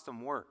some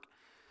custom work.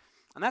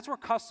 And that's where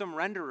custom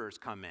renderers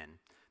come in.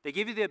 They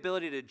give you the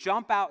ability to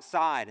jump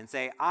outside and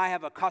say, I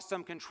have a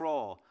custom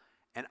control,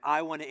 and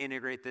I want to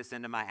integrate this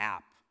into my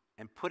app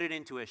and put it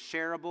into a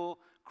shareable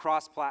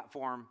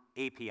cross-platform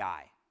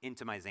API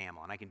into my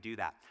XAML, and I can do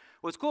that.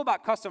 What's cool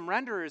about custom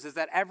renderers is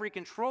that every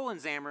control in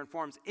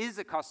Xamarin.Forms is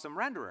a custom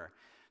renderer.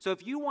 So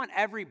if you want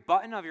every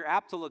button of your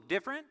app to look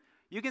different,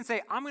 you can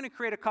say, I'm going to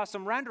create a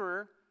custom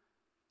renderer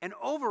and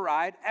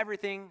override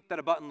everything that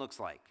a button looks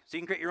like. So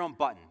you can create your own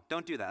button.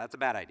 Don't do that. That's a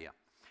bad idea.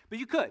 But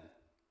you could.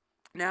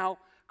 Now,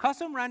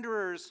 custom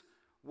renderers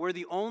were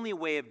the only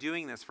way of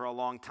doing this for a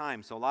long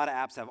time. So a lot of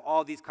apps have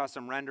all these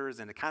custom renders,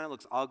 and it kind of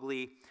looks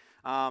ugly.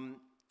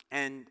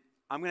 And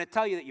I'm going to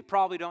tell you that you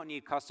probably don't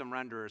need custom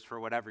renderers for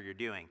whatever you're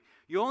doing.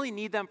 You only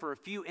need them for a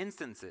few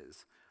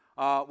instances.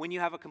 When you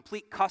have a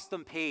complete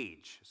custom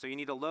page, so you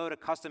need to load a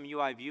custom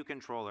UI view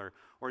controller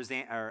or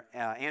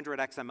Android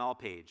XML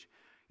page.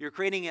 You're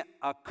creating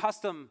a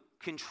custom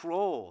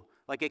control,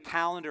 like a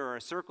calendar or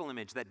a circle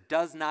image that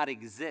does not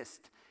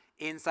exist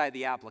inside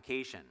the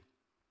application.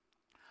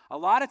 A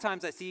lot of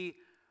times I see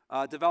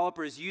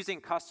developers using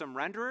custom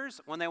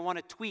renderers when they want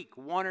to tweak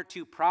one or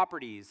two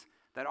properties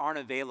that aren't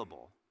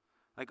available.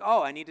 Like,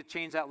 oh, I need to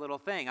change that little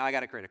thing. I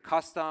got to create a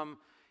custom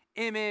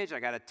image. I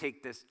got to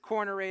take this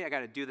corner rate. I got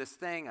to do this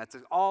thing. That's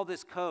all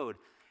this code.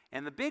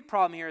 And the big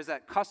problem here is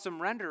that custom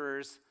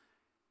renderers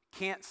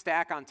can't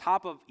stack on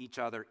top of each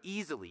other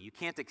easily. You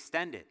can't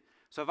extend it.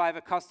 So if I have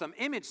a custom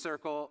image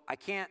circle, I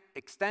can't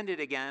extend it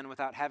again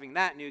without having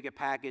that NuGet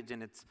package,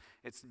 and it's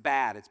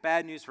bad. It's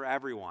bad news for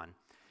everyone.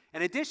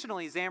 And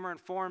additionally,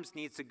 Xamarin.Forms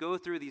needs to go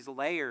through these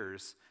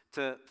layers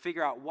to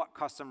figure out what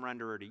custom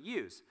renderer to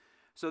use.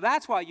 So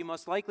that's why you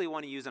most likely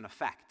want to use an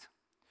effect.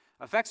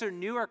 Effects are a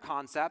newer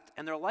concept,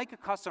 and they're like a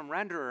custom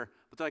renderer,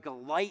 but they're like a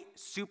light,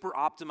 super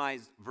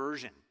optimized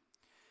version.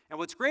 And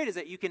what's great is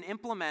that you can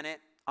implement it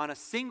on a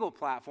single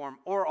platform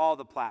or all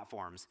the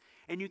platforms.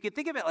 And you can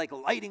think of it like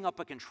lighting up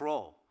a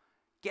control,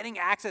 getting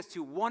access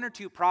to one or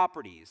two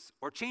properties,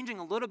 or changing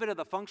a little bit of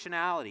the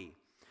functionality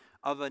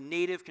of a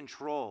native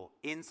control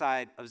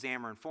inside of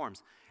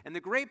Xamarin.Forms. And the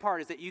great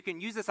part is that you can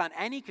use this on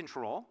any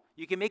control.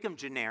 You can make them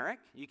generic.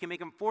 You can make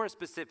them for a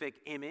specific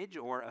image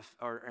or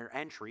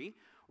entry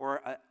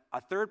or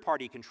a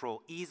third-party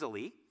control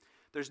easily.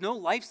 There's no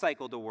life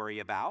cycle to worry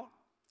about,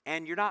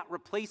 and you're not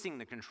replacing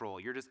the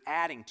control. You're just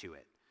adding to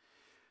it.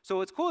 So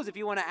what's cool is if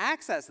you want to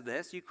access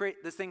this, you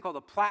create this thing called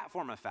a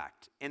platform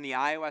effect in the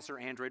iOS or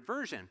Android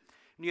version.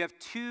 And you have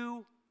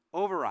two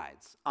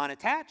overrides, on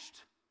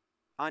attached,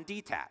 on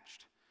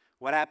detached.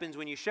 What happens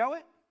when you show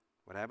it?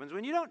 What happens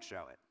when you don't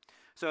show it?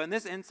 So in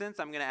this instance,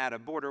 I'm going to add a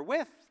border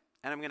width,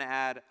 and I'm going to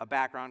add a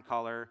background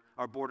color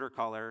or border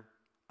color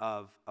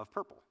of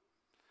purple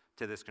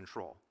to this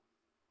control.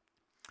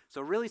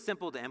 So really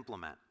simple to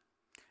implement.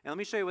 And let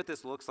me show you what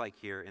this looks like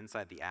here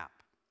inside the app.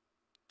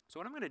 So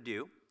what I'm going to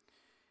do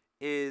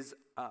is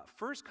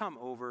first come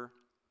over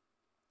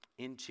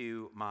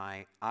into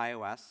my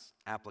iOS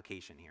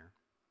application here.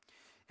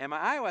 In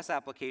my iOS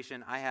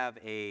application, I have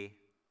a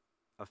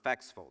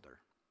effects folder.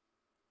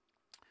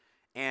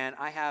 And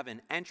I have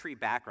an entry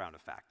background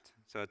effect.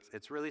 So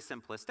it's really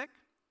simplistic.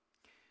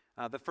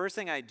 The first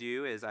thing I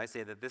do is I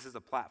say that this is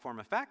a platform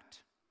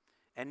effect.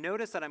 And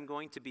notice that I'm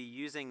going to be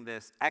using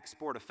this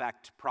export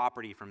effect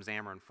property from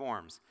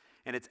Xamarin.Forms.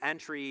 And it's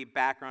entry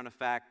background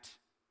effect,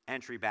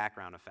 entry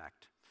background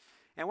effect.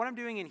 And what I'm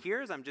doing in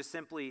here is I'm just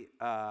simply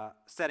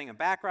setting a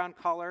background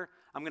color.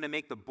 I'm going to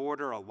make the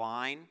border a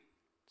line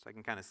so I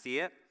can kind of see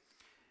it.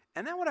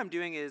 And then what I'm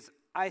doing is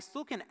I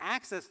still can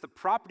access the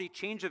property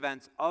change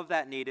events of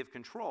that native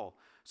control.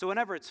 So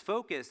whenever it's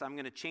focused, I'm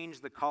going to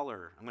change the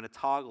color. I'm going to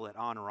toggle it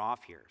on or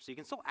off here. So you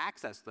can still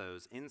access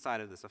those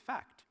inside of this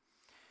effect.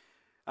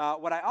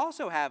 What I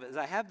also have is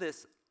I have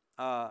this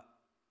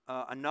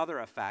another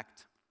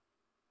effect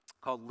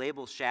called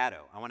label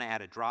shadow. I want to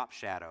add a drop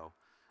shadow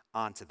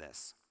onto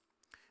this.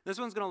 This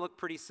one's going to look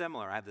pretty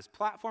similar. I have this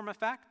platform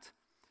effect,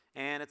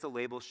 and it's a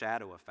label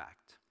shadow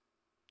effect.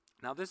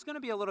 Now, this is going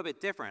to be a little bit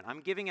different.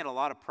 I'm giving it a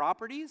lot of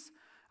properties.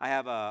 I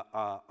have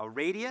a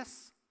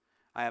radius.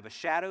 I have a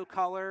shadow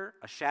color,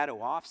 a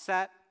shadow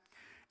offset.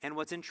 And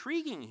what's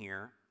intriguing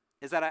here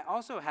is that I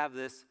also have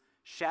this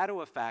shadow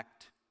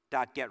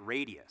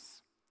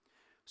effect.getRadius.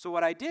 So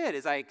what I did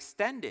is I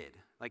extended,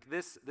 like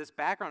this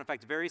background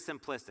effect, very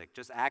simplistic,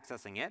 just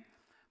accessing it.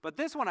 But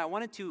this one, I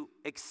wanted to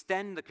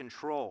extend the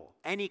control,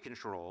 any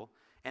control,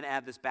 and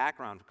add this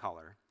background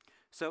color.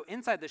 So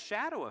inside the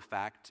shadow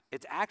effect,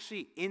 it's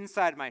actually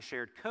inside my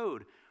shared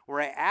code where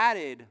I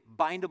added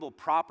bindable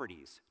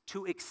properties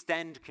to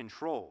extend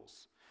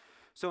controls.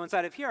 So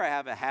inside of here, I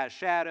have a has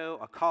shadow,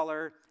 a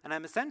color, and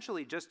I'm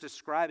essentially just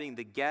describing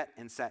the get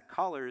and set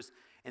colors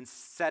and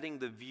setting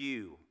the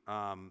view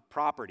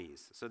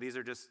properties. So these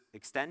are just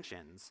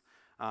extensions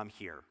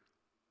here.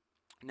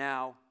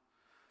 Now,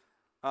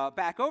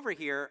 back over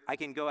here, I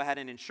can go ahead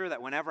and ensure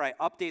that whenever I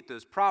update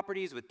those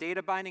properties with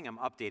data binding, I'm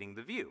updating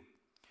the view.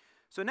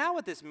 So now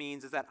what this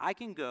means is that I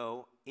can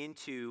go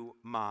into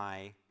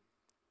my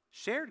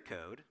shared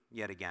code,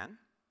 yet again,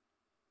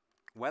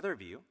 weather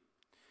view,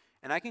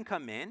 and I can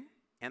come in,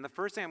 and the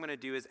first thing I'm going to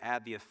do is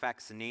add the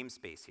effects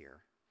namespace here.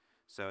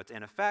 So it's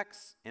in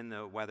effects in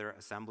the weather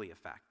assembly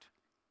effect.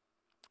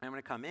 I'm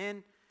going to come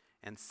in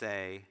and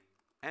say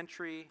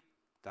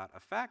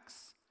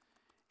entry.effects,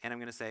 and I'm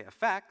going to say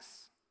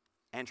effects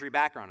entry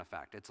background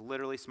effect. It's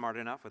literally smart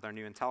enough with our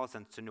new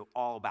IntelliSense to know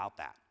all about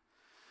that.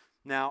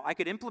 Now, I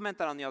could implement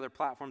that on the other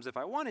platforms if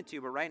I wanted to,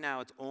 but right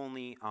now it's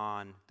only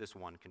on this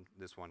one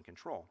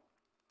control.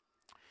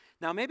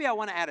 Now, maybe I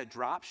want to add a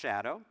drop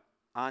shadow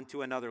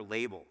onto another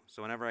label,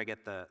 so whenever I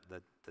get the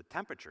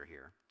temperature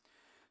here.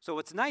 So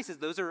what's nice is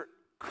those are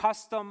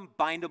custom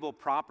bindable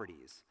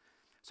properties.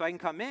 So I can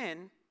come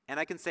in and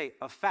I can say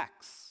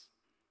effects.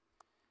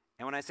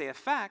 And when I say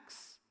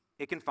effects,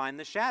 it can find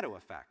the shadow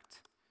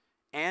effect.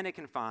 And it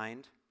can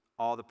find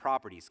all the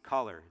properties,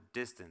 color,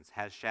 distance,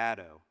 has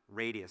shadow,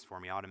 radius for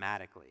me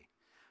automatically.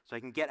 So I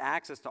can get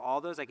access to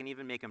all those. I can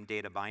even make them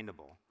data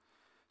bindable.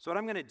 So what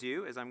I'm going to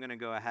do is I'm going to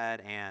go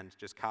ahead and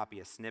just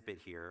copy a snippet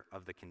here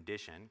of the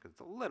condition, because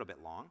it's a little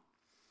bit long.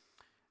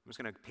 I'm just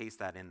going to paste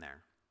that in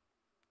there.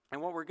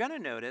 And what we're going to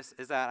notice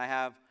is that I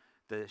have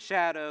the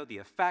shadow, the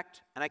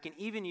effect, and I can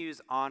even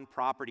use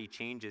on-property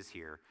changes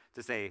here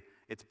to say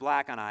it's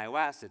black on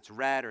iOS, it's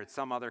red, or it's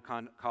some other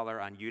color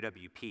on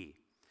UWP.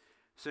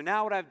 So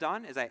now what I've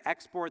done is I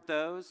export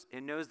those.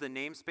 It knows the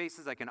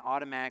namespaces. I can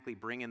automatically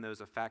bring in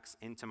those effects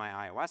into my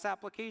iOS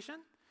application.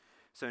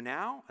 So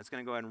now it's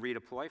going to go ahead and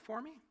redeploy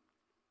for me.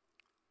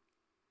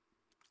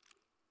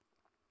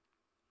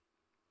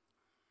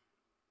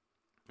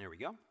 There we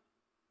go.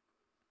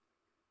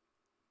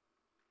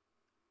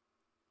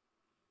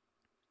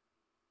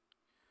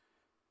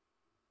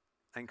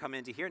 I can come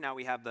into here. Now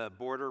we have the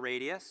border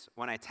radius.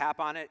 When I tap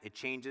on it, it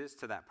changes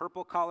to that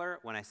purple color.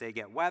 When I say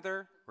get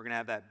weather, we're going to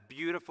have that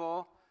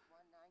beautiful,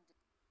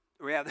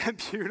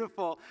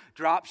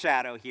 drop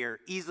shadow here,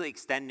 easily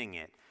extending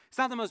it. It's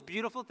not the most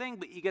beautiful thing,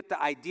 but you get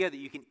the idea that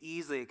you can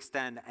easily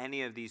extend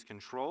any of these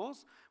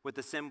controls with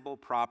the simple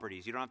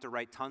properties. You don't have to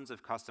write tons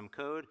of custom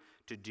code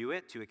to do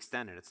it, to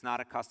extend it. It's not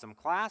a custom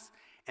class,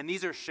 and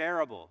these are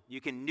shareable. You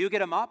can NuGet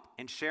them up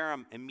and share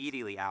them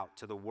immediately out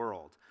to the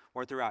world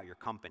or throughout your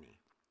company.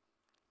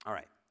 All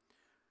right.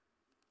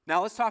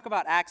 Now let's talk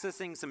about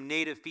accessing some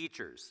native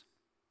features.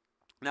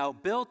 Now,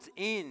 built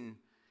in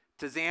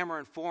to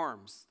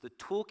Xamarin.Forms, the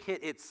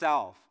toolkit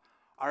itself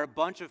are a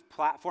bunch of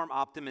platform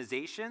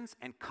optimizations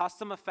and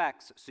custom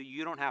effects so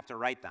you don't have to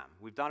write them.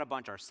 We've done a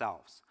bunch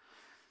ourselves.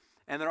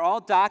 And they're all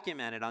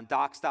documented on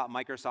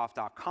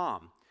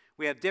docs.microsoft.com.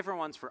 We have different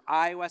ones for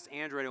iOS,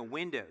 Android, and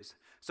Windows.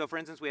 So for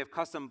instance, we have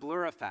custom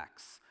blur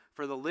effects.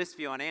 For the list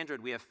view on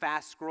Android, we have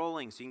fast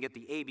scrolling, so you can get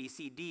the A, B,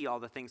 C, D, all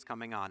the things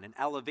coming on. An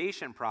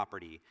elevation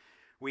property.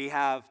 We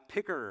have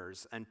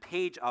pickers and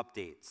page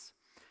updates.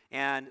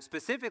 And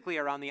specifically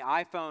around the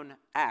iPhone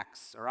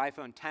X, or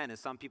iPhone 10,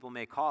 as some people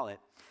may call it,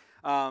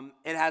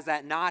 it has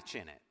that notch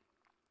in it.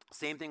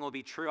 Same thing will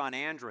be true on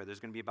Android. There's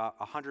going to be about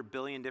 100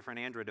 billion different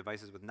Android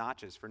devices with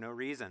notches for no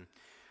reason.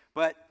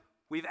 But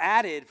we've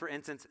added, for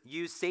instance,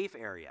 use safe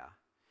area.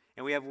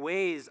 And we have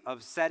ways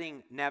of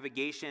setting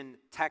navigation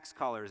text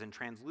colors and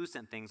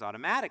translucent things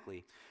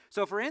automatically.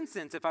 So for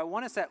instance, if I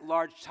want to set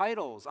large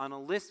titles on a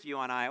list view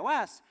on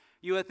iOS,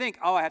 you would think,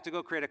 oh, I have to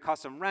go create a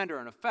custom render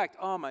and effect.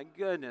 Oh my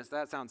goodness,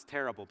 that sounds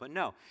terrible. But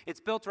no, it's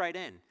built right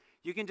in.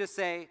 You can just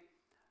say,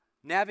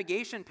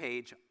 navigation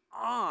page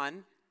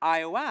on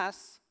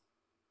iOS,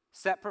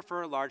 set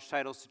prefer large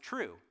titles to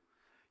true.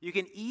 You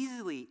can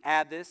easily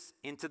add this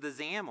into the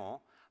XAML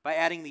by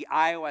adding the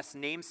iOS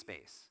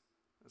namespace.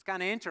 It's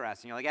kind of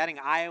interesting. You're like adding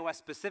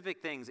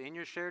iOS-specific things in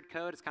your shared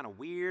code. It's kind of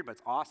weird, but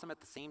it's awesome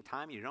at the same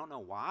time. You don't know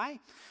why.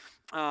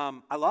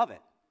 I love it.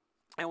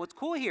 And what's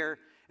cool here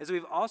is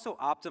we've also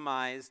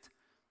optimized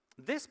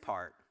this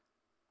part.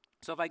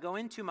 So if I go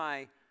into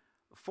my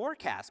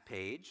forecast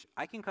page,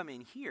 I can come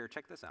in here.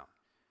 Check this out.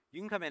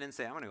 You can come in and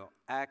say, I'm going to go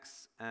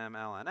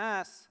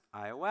XMLNS,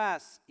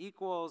 iOS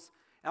equals,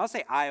 and I'll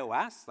say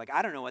iOS. Like,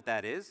 I don't know what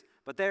that is,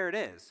 but there it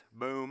is.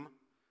 Boom,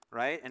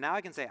 right? And now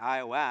I can say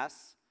iOS.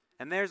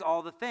 And there's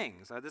all the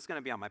things. This is going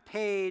to be on my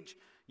page,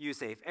 use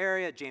safe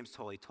area. James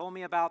totally told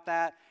me about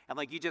that. And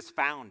like you just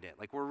found it.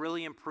 Like we're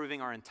really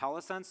improving our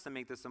IntelliSense to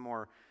make this a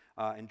more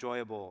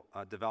enjoyable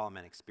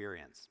development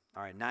experience.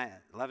 All right,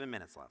 11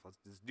 minutes left. Let's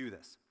just do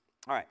this.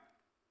 All right.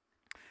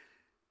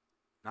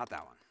 Not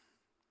that one.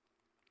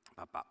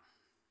 Bop, bop.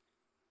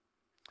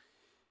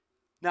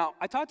 Now,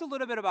 I talked a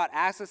little bit about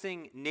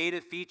accessing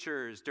native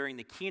features during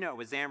the keynote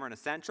with Xamarin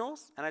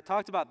Essentials. And I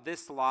talked about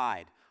this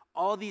slide.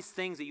 All these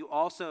things that you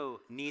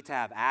also need to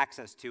have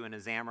access to in a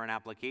Xamarin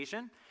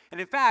application. And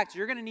in fact,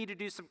 you're going to need to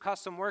do some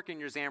custom work in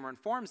your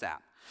Xamarin.Forms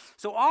app.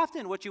 So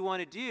often what you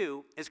want to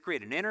do is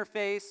create an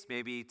interface,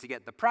 maybe to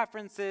get the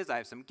preferences. I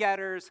have some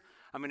getters.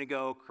 I'm going to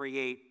go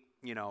create,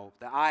 the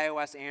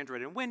iOS,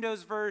 Android, and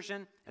Windows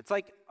version. It's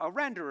like a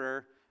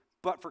renderer,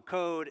 but for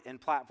code and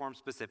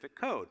platform-specific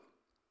code.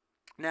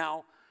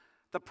 Now,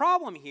 the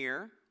problem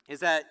here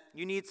is that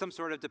you need some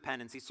sort of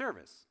dependency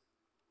service.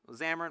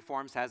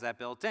 Xamarin.Forms has that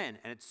built in,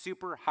 and it's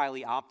super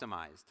highly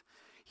optimized.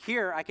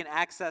 Here, I can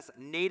access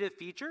native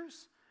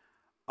features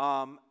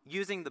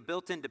using the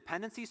built-in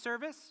dependency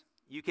service.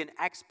 You can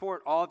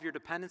export all of your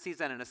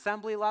dependencies at an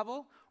assembly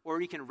level,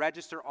 or you can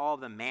register all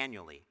of them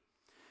manually.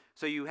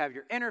 So you have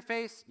your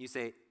interface, you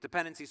say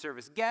dependency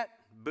service get,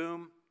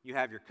 boom, you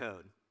have your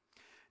code.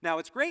 Now,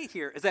 what's great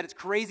here is that it's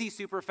crazy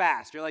super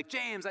fast. You're like,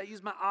 James, I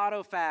use my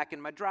AutoFac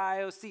and my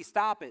dry OC.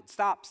 Stop it.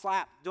 Stop,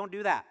 slap. Don't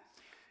do that.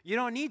 You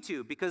don't need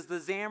to because the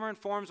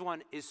Xamarin.Forms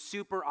one is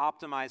super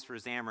optimized for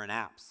Xamarin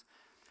apps.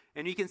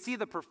 And you can see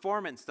the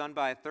performance done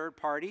by a third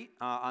party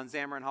on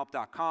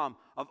Xamarin.Help.com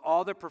of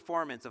all the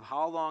performance of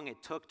how long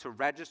it took to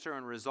register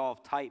and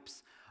resolve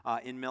types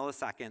in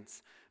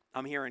milliseconds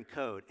here in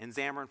code. And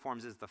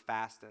Xamarin.Forms is the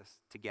fastest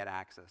to get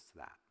access to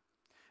that.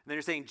 And then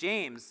you're saying,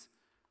 James,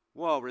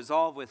 whoa,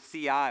 resolve with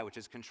CI, which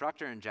is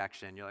constructor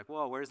injection. You're like,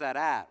 whoa, where's that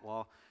at?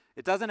 Well,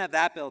 it doesn't have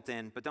that built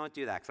in, but don't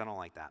do that because I don't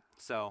like that.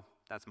 So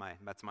that's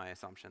my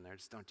assumption there.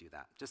 Just don't do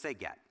that. Just say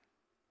get.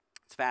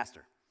 It's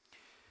faster.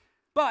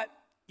 But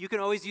you can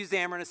always use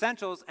Xamarin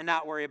Essentials and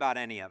not worry about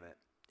any of it.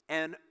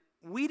 And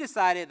we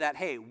decided that,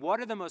 hey, what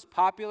are the most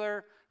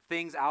popular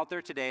things out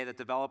there today that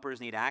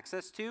developers need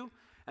access to?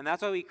 And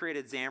that's why we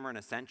created Xamarin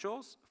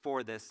Essentials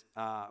for this,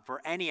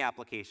 for any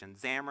application,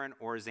 Xamarin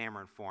or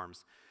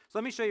Xamarin.Forms. So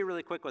let me show you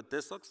really quick what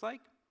this looks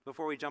like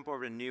before we jump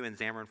over to new in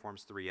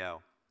Xamarin.Forms 3.0.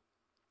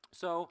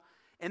 So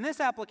in this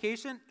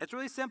application, it's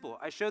really simple.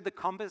 I showed the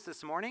compass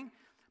this morning,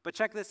 but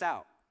check this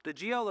out. The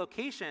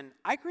geolocation,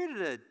 I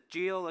created a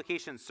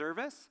geolocation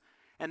service,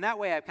 and that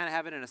way I kind of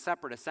have it in a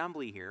separate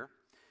assembly here.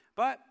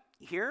 But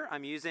here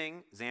I'm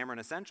using Xamarin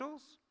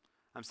Essentials.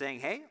 I'm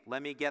saying, hey,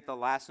 let me get the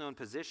last known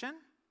position.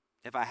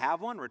 If I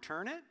have one,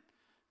 return it.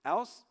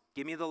 Else,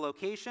 give me the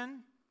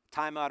location,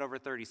 timeout over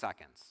 30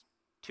 seconds.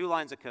 2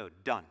 lines of code,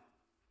 done.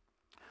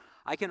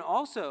 I can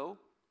also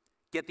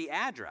get the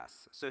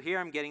address. So here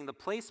I'm getting the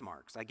place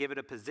marks. I give it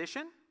a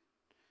position,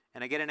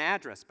 and I get an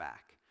address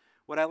back.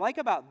 What I like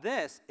about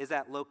this is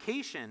that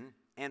location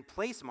and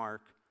place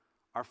mark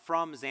are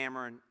from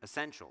Xamarin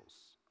Essentials.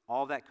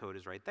 All that code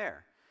is right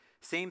there.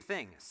 Same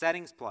thing,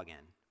 settings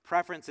plugin,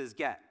 preferences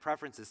get,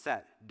 preferences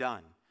set,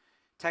 done.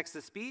 Text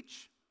to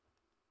speech,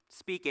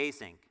 speak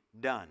async,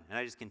 done. And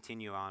I just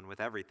continue on with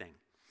everything.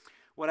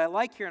 What I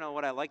like here and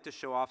what I like to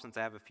show off since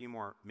I have a few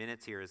more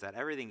minutes here is that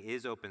everything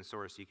is open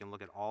source. So you can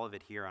look at all of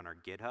it here on our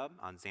GitHub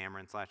on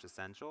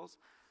Xamarin/Essentials.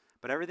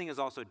 But everything is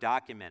also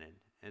documented.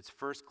 It's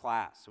first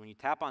class. So when you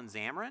tap on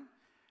Xamarin,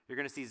 you're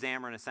going to see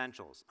Xamarin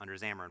Essentials under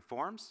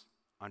Xamarin.Forms,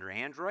 under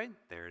Android,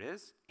 there it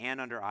is, and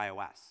under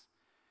iOS.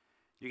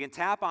 You can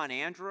tap on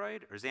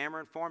Android or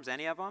Xamarin.Forms,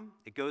 any of them.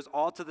 It goes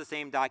all to the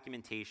same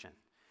documentation.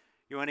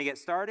 You want to get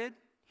started?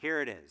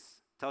 Here it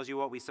is. It tells you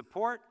what we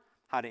support,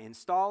 how to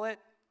install it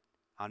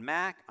on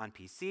Mac, on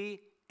PC,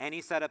 any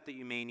setup that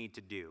you may need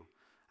to do.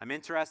 I'm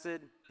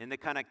interested in the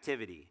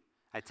connectivity.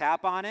 I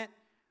tap on it.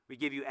 We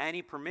give you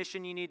any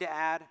permission you need to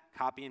add,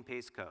 copy and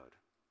paste code.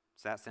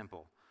 It's that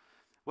simple.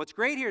 What's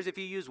great here is if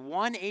you use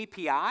one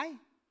API,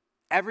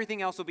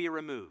 everything else will be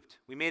removed.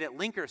 We made it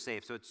linker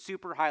safe, so it's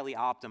super highly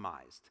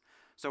optimized.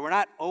 So we're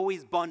not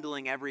always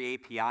bundling every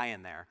API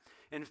in there.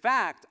 In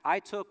fact, I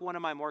took one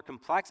of my more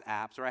complex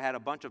apps where I had a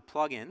bunch of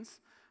plugins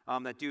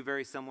that do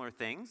very similar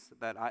things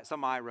that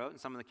some I wrote and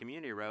some of the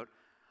community wrote.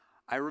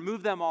 I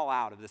removed them all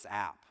out of this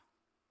app.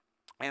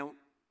 And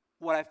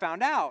what I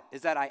found out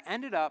is that I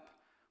ended up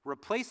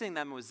replacing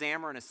them with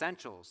Xamarin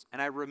Essentials,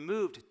 and I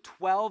removed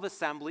 12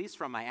 assemblies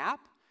from my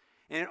app,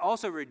 and it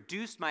also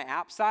reduced my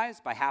app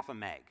size by 0.5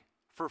 meg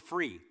for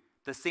free,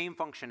 the same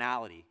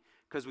functionality,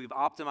 because we've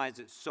optimized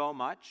it so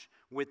much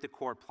with the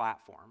core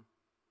platform,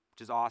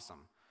 which is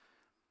awesome.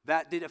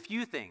 That did a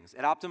few things.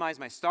 It optimized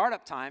my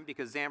startup time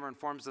because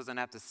Xamarin.Forms doesn't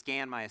have to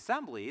scan my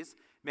assemblies,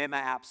 made my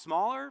app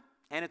smaller,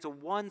 and it's a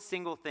one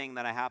single thing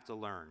that I have to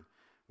learn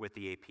with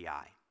the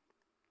API.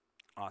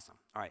 Awesome.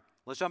 All right,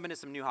 let's jump into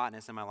some new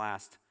hotness in my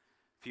last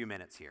few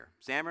minutes here.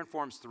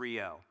 Xamarin.Forms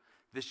 3.0.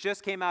 This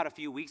just came out a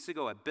few weeks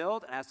ago at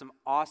Build and has some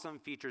awesome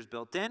features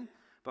built in.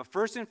 But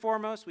first and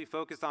foremost, we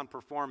focused on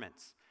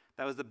performance.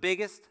 That was the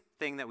biggest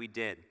thing that we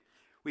did.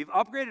 We've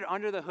upgraded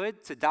under the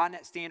hood to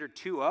 .NET Standard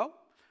 2.0,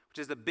 which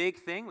is a big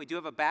thing. We do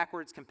have a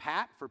backwards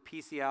compat for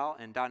PCL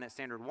and .NET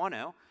Standard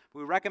 1.0.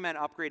 We recommend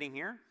upgrading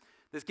here.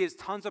 This gives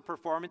tons of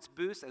performance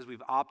boosts as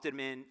we've opted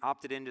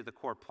into the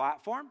core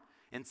platform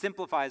and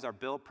simplifies our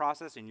build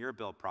process and your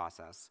build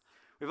process.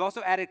 We've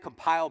also added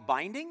compile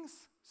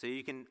bindings, so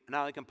you can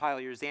not only compile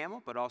your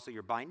XAML, but also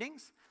your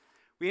bindings.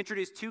 We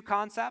introduced 2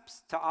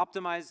 concepts to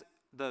optimize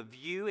the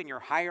view in your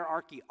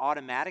hierarchy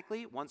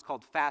automatically. One's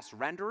called fast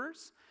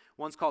renderers,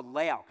 one's called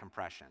layout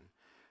compression.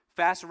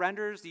 Fast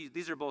renderers,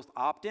 these are both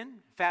opt-in.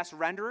 Fast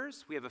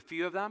renderers, we have a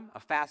few of them, a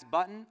fast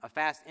button, a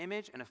fast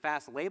image, and a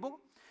fast label.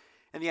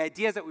 And the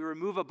idea is that we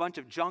remove a bunch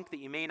of junk that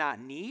you may not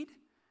need,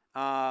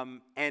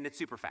 and it's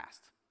super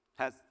fast.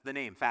 It has the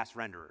name, fast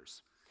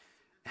renderers.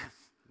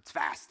 It's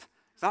fast.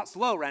 It's not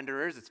slow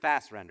renderers, it's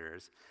fast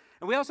renderers.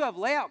 And we also have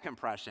layout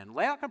compression.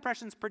 Layout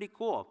compression is pretty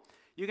cool.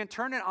 You can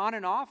turn it on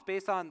and off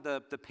based on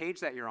the page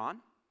that you're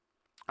on.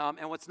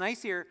 And what's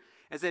nice here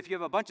is if you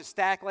have a bunch of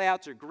stack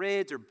layouts or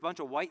grids or a bunch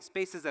of white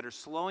spaces that are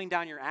slowing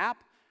down your app,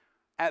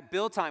 at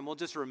build time, we'll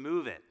just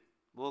remove it.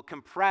 We'll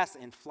compress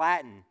and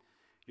flatten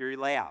your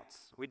layouts.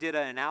 We did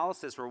an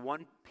analysis where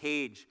one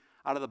page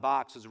out of the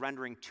box was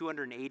rendering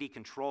 280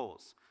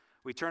 controls.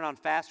 We turned on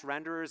fast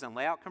renderers and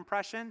layout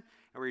compression,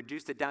 and we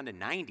reduced it down to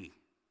 90.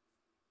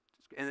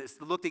 And it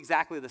looked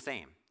exactly the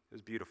same. It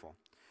was beautiful.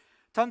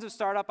 Tons of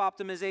startup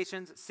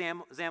optimizations,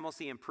 XAML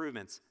C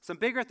improvements. Some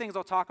bigger things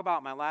I'll talk about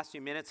in my last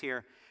few minutes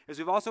here is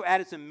we've also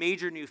added some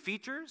major new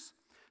features,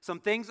 some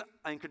things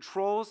and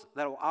controls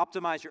that will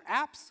optimize your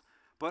apps,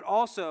 but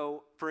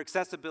also for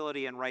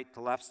accessibility and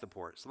right-to-left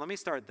support. So let me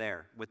start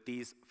there with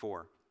these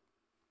 4.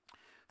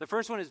 The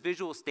first one is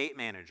Visual State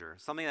Manager,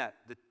 something that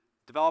the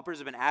developers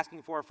have been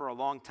asking for a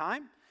long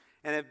time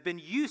and have been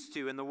used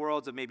to in the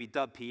worlds of maybe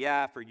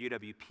WPF or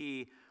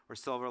UWP or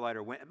Silverlight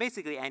or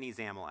basically any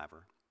XAML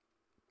ever.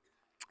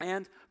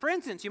 And for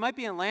instance, you might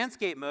be in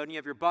landscape mode and you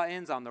have your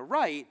buttons on the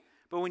right,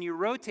 but when you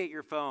rotate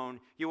your phone,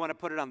 you want to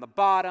put it on the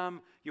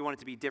bottom, you want it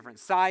to be different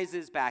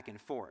sizes back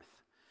and forth.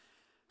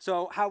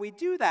 So how we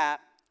do that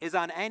is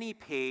on any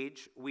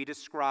page, we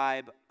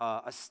describe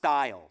a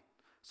style.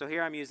 So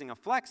here I'm using a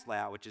flex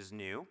layout, which is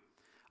new.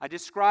 I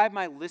describe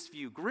my list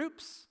view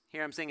groups.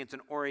 Here I'm saying it's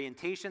an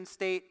orientation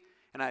state,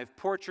 and I have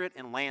portrait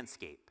and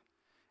landscape.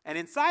 And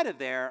inside of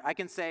there, I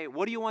can say,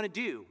 what do you want to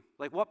do?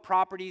 Like, what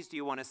properties do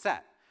you want to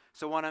set?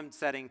 So one I'm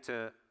setting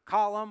to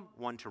column,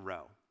 one to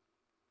row.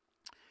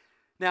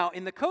 Now,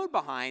 in the code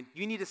behind,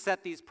 you need to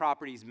set these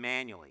properties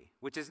manually,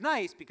 which is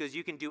nice because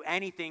you can do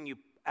anything you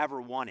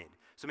ever wanted.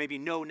 So maybe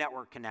no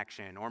network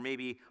connection, or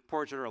maybe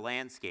portrait or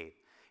landscape.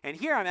 And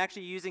here I'm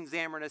actually using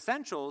Xamarin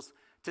Essentials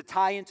to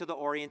tie into the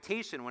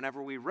orientation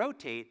whenever we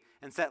rotate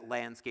and set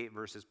landscape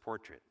versus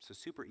portrait. So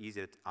super easy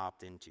to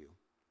opt into.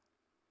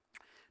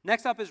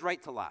 Next up is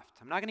right to left.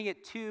 I'm not going to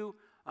get too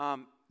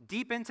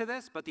deep into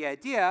this, but the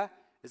idea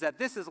is that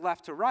this is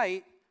left to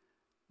right,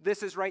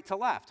 this is right to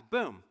left.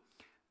 Boom.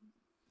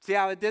 See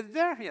how it did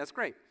there? Yeah, it's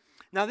great.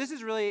 Now this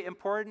is really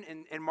important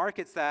in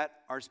markets that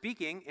are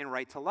speaking in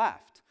right to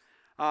left.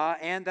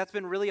 And that's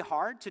been really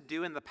hard to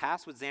do in the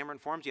past with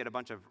Xamarin.Forms. You had a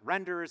bunch of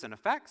renders and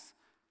effects.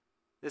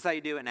 This is how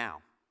you do it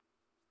now.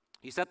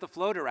 You set the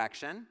flow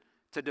direction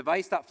to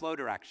device.flow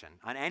direction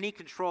on any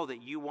control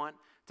that you want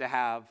to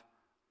have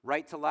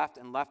right to left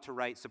and left to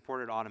right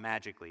supported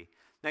automatically.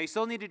 Now you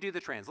still need to do the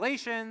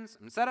translations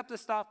and set up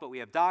this stuff, but we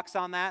have docs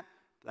on that.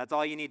 That's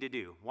all you need to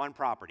do, one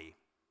property.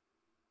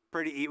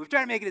 Pretty easy. We've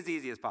tried to make it as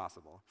easy as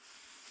possible.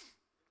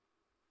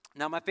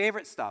 Now my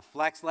favorite stuff,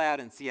 Flex Layout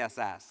and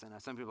CSS.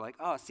 And some people are like,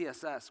 oh,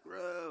 CSS,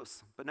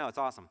 gross. But no, it's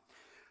awesome.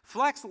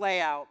 Flex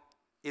Layout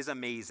is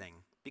amazing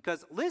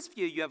because list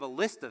view, you have a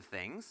list of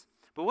things.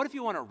 But what if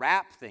you want to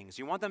wrap things?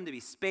 You want them to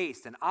be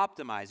spaced and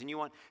optimized, and you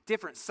want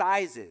different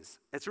sizes.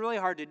 It's really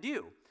hard to do,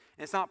 and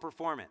it's not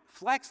performant.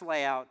 Flex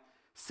Layout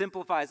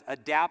simplifies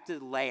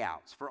adapted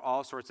layouts for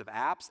all sorts of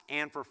apps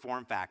and for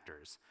form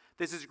factors.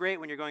 This is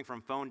great when you're going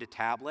from phone to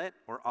tablet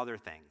or other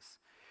things.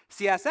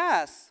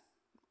 CSS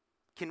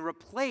can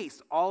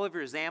replace all of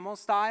your XAML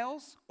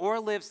styles or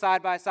live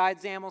side-by-side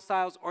XAML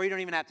styles, or you don't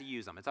even have to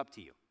use them. It's up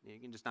to you. You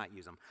can just not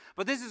use them.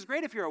 But this is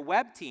great if you're a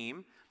web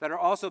team that are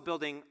also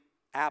building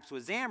apps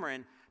with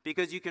Xamarin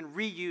because you can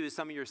reuse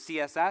some of your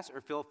CSS or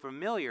feel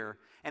familiar,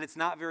 and it's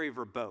not very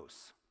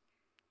verbose.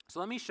 So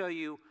let me show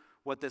you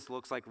what this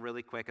looks like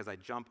really quick as I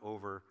jump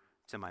over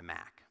to my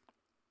Mac.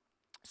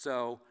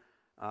 So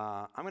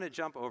I'm going to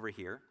jump over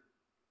here,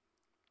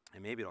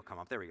 and maybe it'll come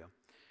up. There we go.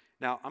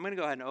 Now, I'm going to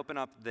go ahead and open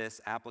up this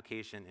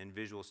application in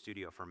Visual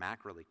Studio for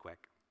Mac really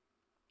quick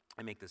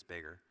and make this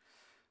bigger.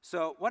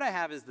 So what I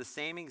have is the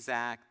same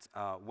exact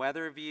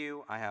weather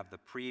view. I have the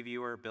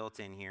previewer built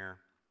in here.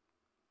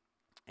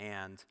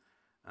 And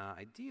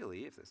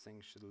ideally, if this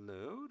thing should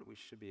load, we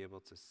should be able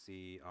to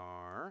see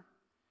our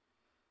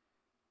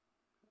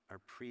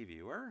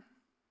previewer.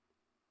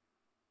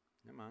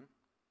 Come on.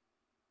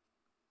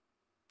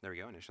 There we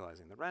go,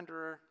 initializing the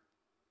renderer.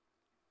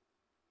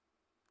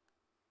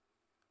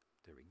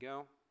 There we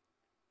go.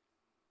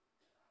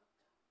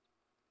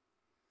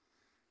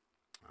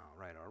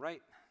 All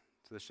right.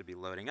 So this should be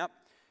loading up.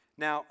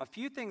 Now, a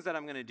few things that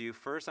I'm going to do.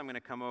 First, I'm going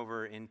to come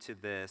over into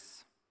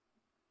this.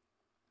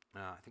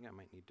 I think I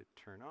might need to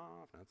turn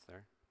off. No, it's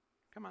there.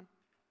 Come on.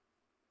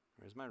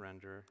 Where's my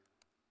renderer?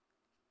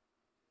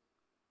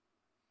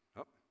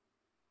 Oh.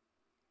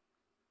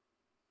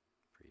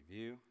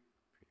 Preview.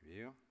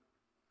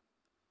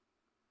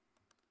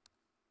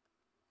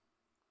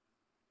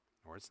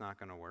 Or it's not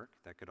going to work.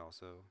 That could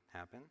also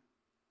happen.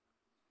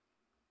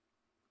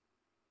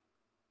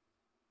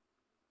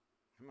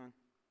 Come on.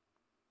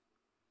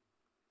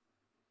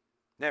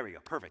 There we go.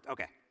 Perfect.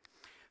 Okay.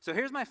 So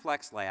here's my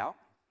Flex layout.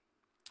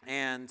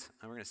 And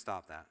we're going to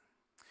stop that.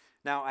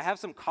 Now, I have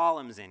some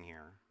columns in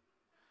here.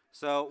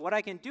 So what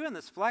I can do in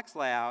this Flex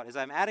layout is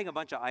I'm adding a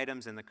bunch of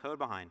items in the code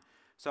behind.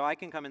 So I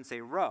can come and say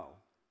row.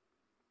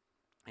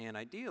 And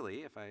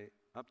ideally, if I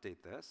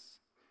update this,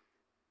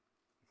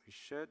 we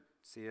should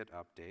see it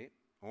update,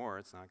 or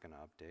it's not going to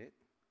update.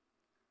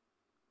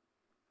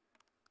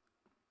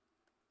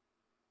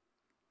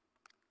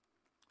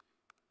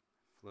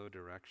 Flow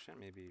direction,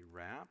 maybe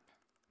wrap.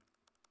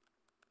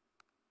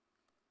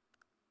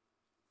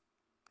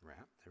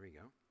 Wrap, there we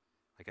go.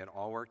 Like it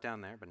all worked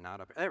down there, but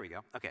not up. There we go.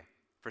 Okay.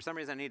 For some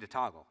reason, I need to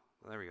toggle.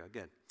 Well, there we go.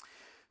 Good.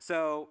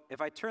 So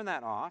if I turn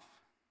that off,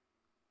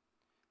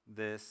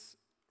 this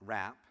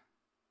wrap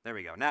There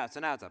we go. So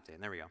now it's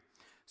updating. There we go.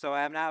 So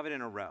I now have it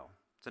in a row.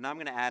 So now I'm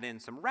going to add in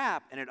some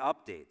wrap, and it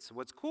updates.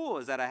 What's cool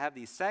is that I have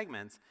these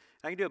segments,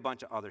 and I can do a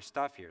bunch of other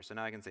stuff here. So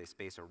now I can say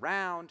space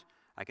around.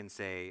 I can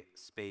say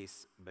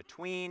space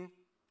between.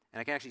 And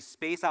I can actually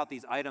space out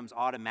these items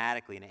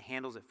automatically, and it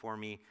handles it for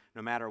me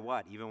no matter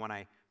what, even when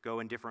I go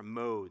in different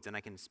modes, and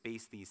I can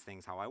space these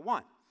things how I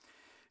want.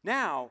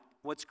 Now,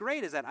 what's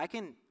great is that I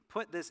can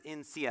put this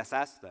in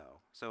CSS, though.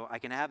 So I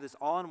can have this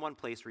all in one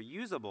place,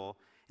 reusable,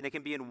 and it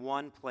can be in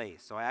one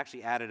place. So I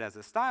actually add it as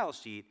a style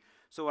sheet.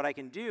 So what I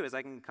can do is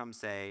I can come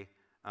say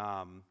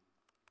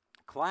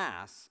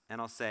class, and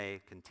I'll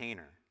say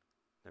container.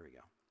 There we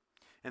go.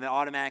 And it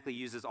automatically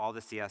uses all the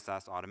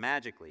CSS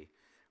automatically.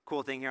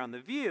 Cool thing here on the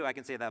view, I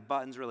can say that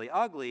button's really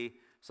ugly,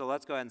 so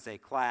let's go ahead and say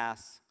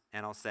class,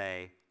 and I'll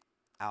say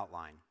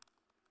outline.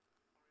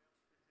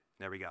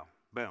 There we go.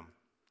 Boom.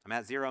 I'm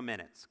at 0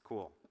 minutes.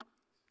 Cool.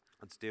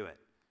 Let's do it.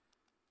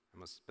 I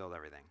must build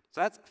everything.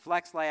 So that's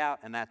flex layout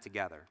and that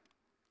together.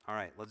 All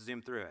right, let's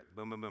zoom through it.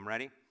 Boom, boom, boom.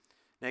 Ready?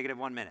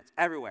 -1 minute.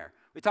 Everywhere.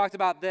 We talked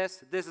about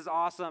this. This is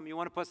awesome. You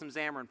want to put some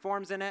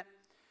Xamarin.Forms in it.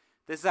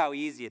 This is how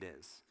easy it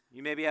is.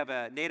 You maybe have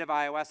a native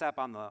iOS app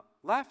on the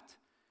left.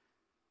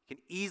 You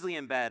can easily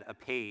embed a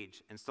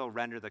page and still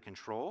render the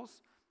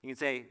controls. You can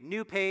say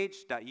new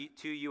page,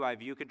 .to UI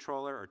view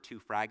controller, or to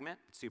fragment.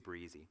 It's super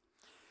easy.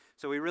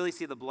 So we really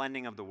see the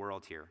blending of the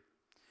world here.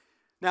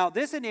 Now,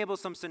 this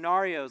enables some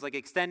scenarios like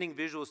extending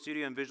Visual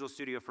Studio and Visual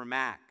Studio for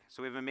Mac.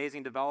 So we have an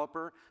amazing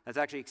developer that's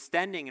actually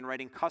extending and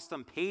writing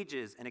custom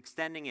pages and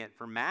extending it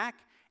for Mac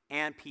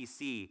and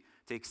PC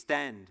to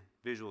extend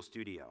Visual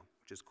Studio,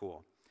 which is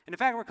cool. And in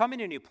fact, we're coming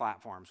to new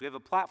platforms. We have a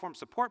platform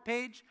support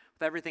page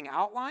with everything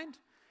outlined,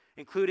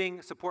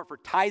 including support for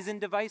Tizen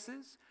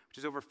devices, which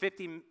is over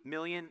 50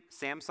 million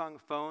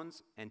Samsung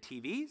phones and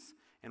TVs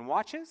and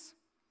watches.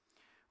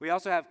 We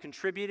also have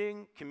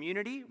contributing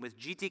community with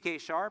GTK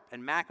Sharp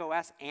and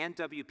macOS and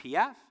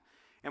WPF.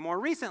 And more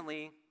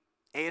recently,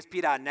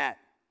 ASP.NET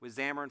with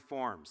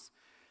Xamarin.Forms.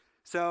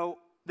 So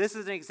this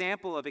is an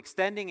example of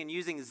extending and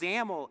using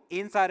XAML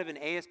inside of an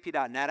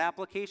ASP.NET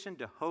application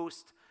to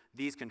host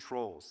these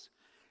controls.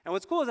 And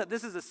what's cool is that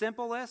this is a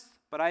simple list,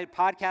 but I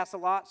podcast a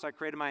lot, so I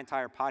created my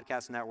entire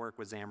podcast network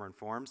with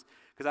Xamarin.Forms.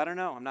 Because I don't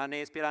know, I'm not an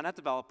ASP.NET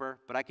developer,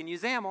 but I can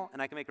use XAML,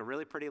 and I can make a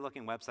really pretty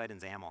looking website in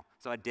XAML.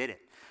 So I did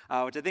it,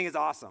 which I think is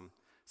awesome.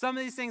 Some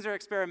of these things are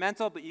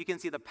experimental, but you can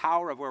see the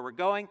power of where we're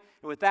going.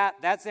 And with that,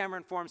 that's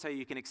Xamarin.Forms, how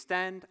you can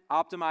extend,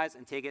 optimize,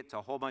 and take it to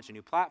a whole bunch of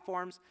new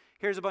platforms.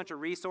 Here's a bunch of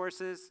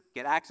resources.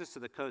 Get access to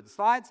the code and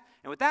slides.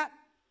 And with that,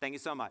 thank you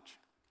so much.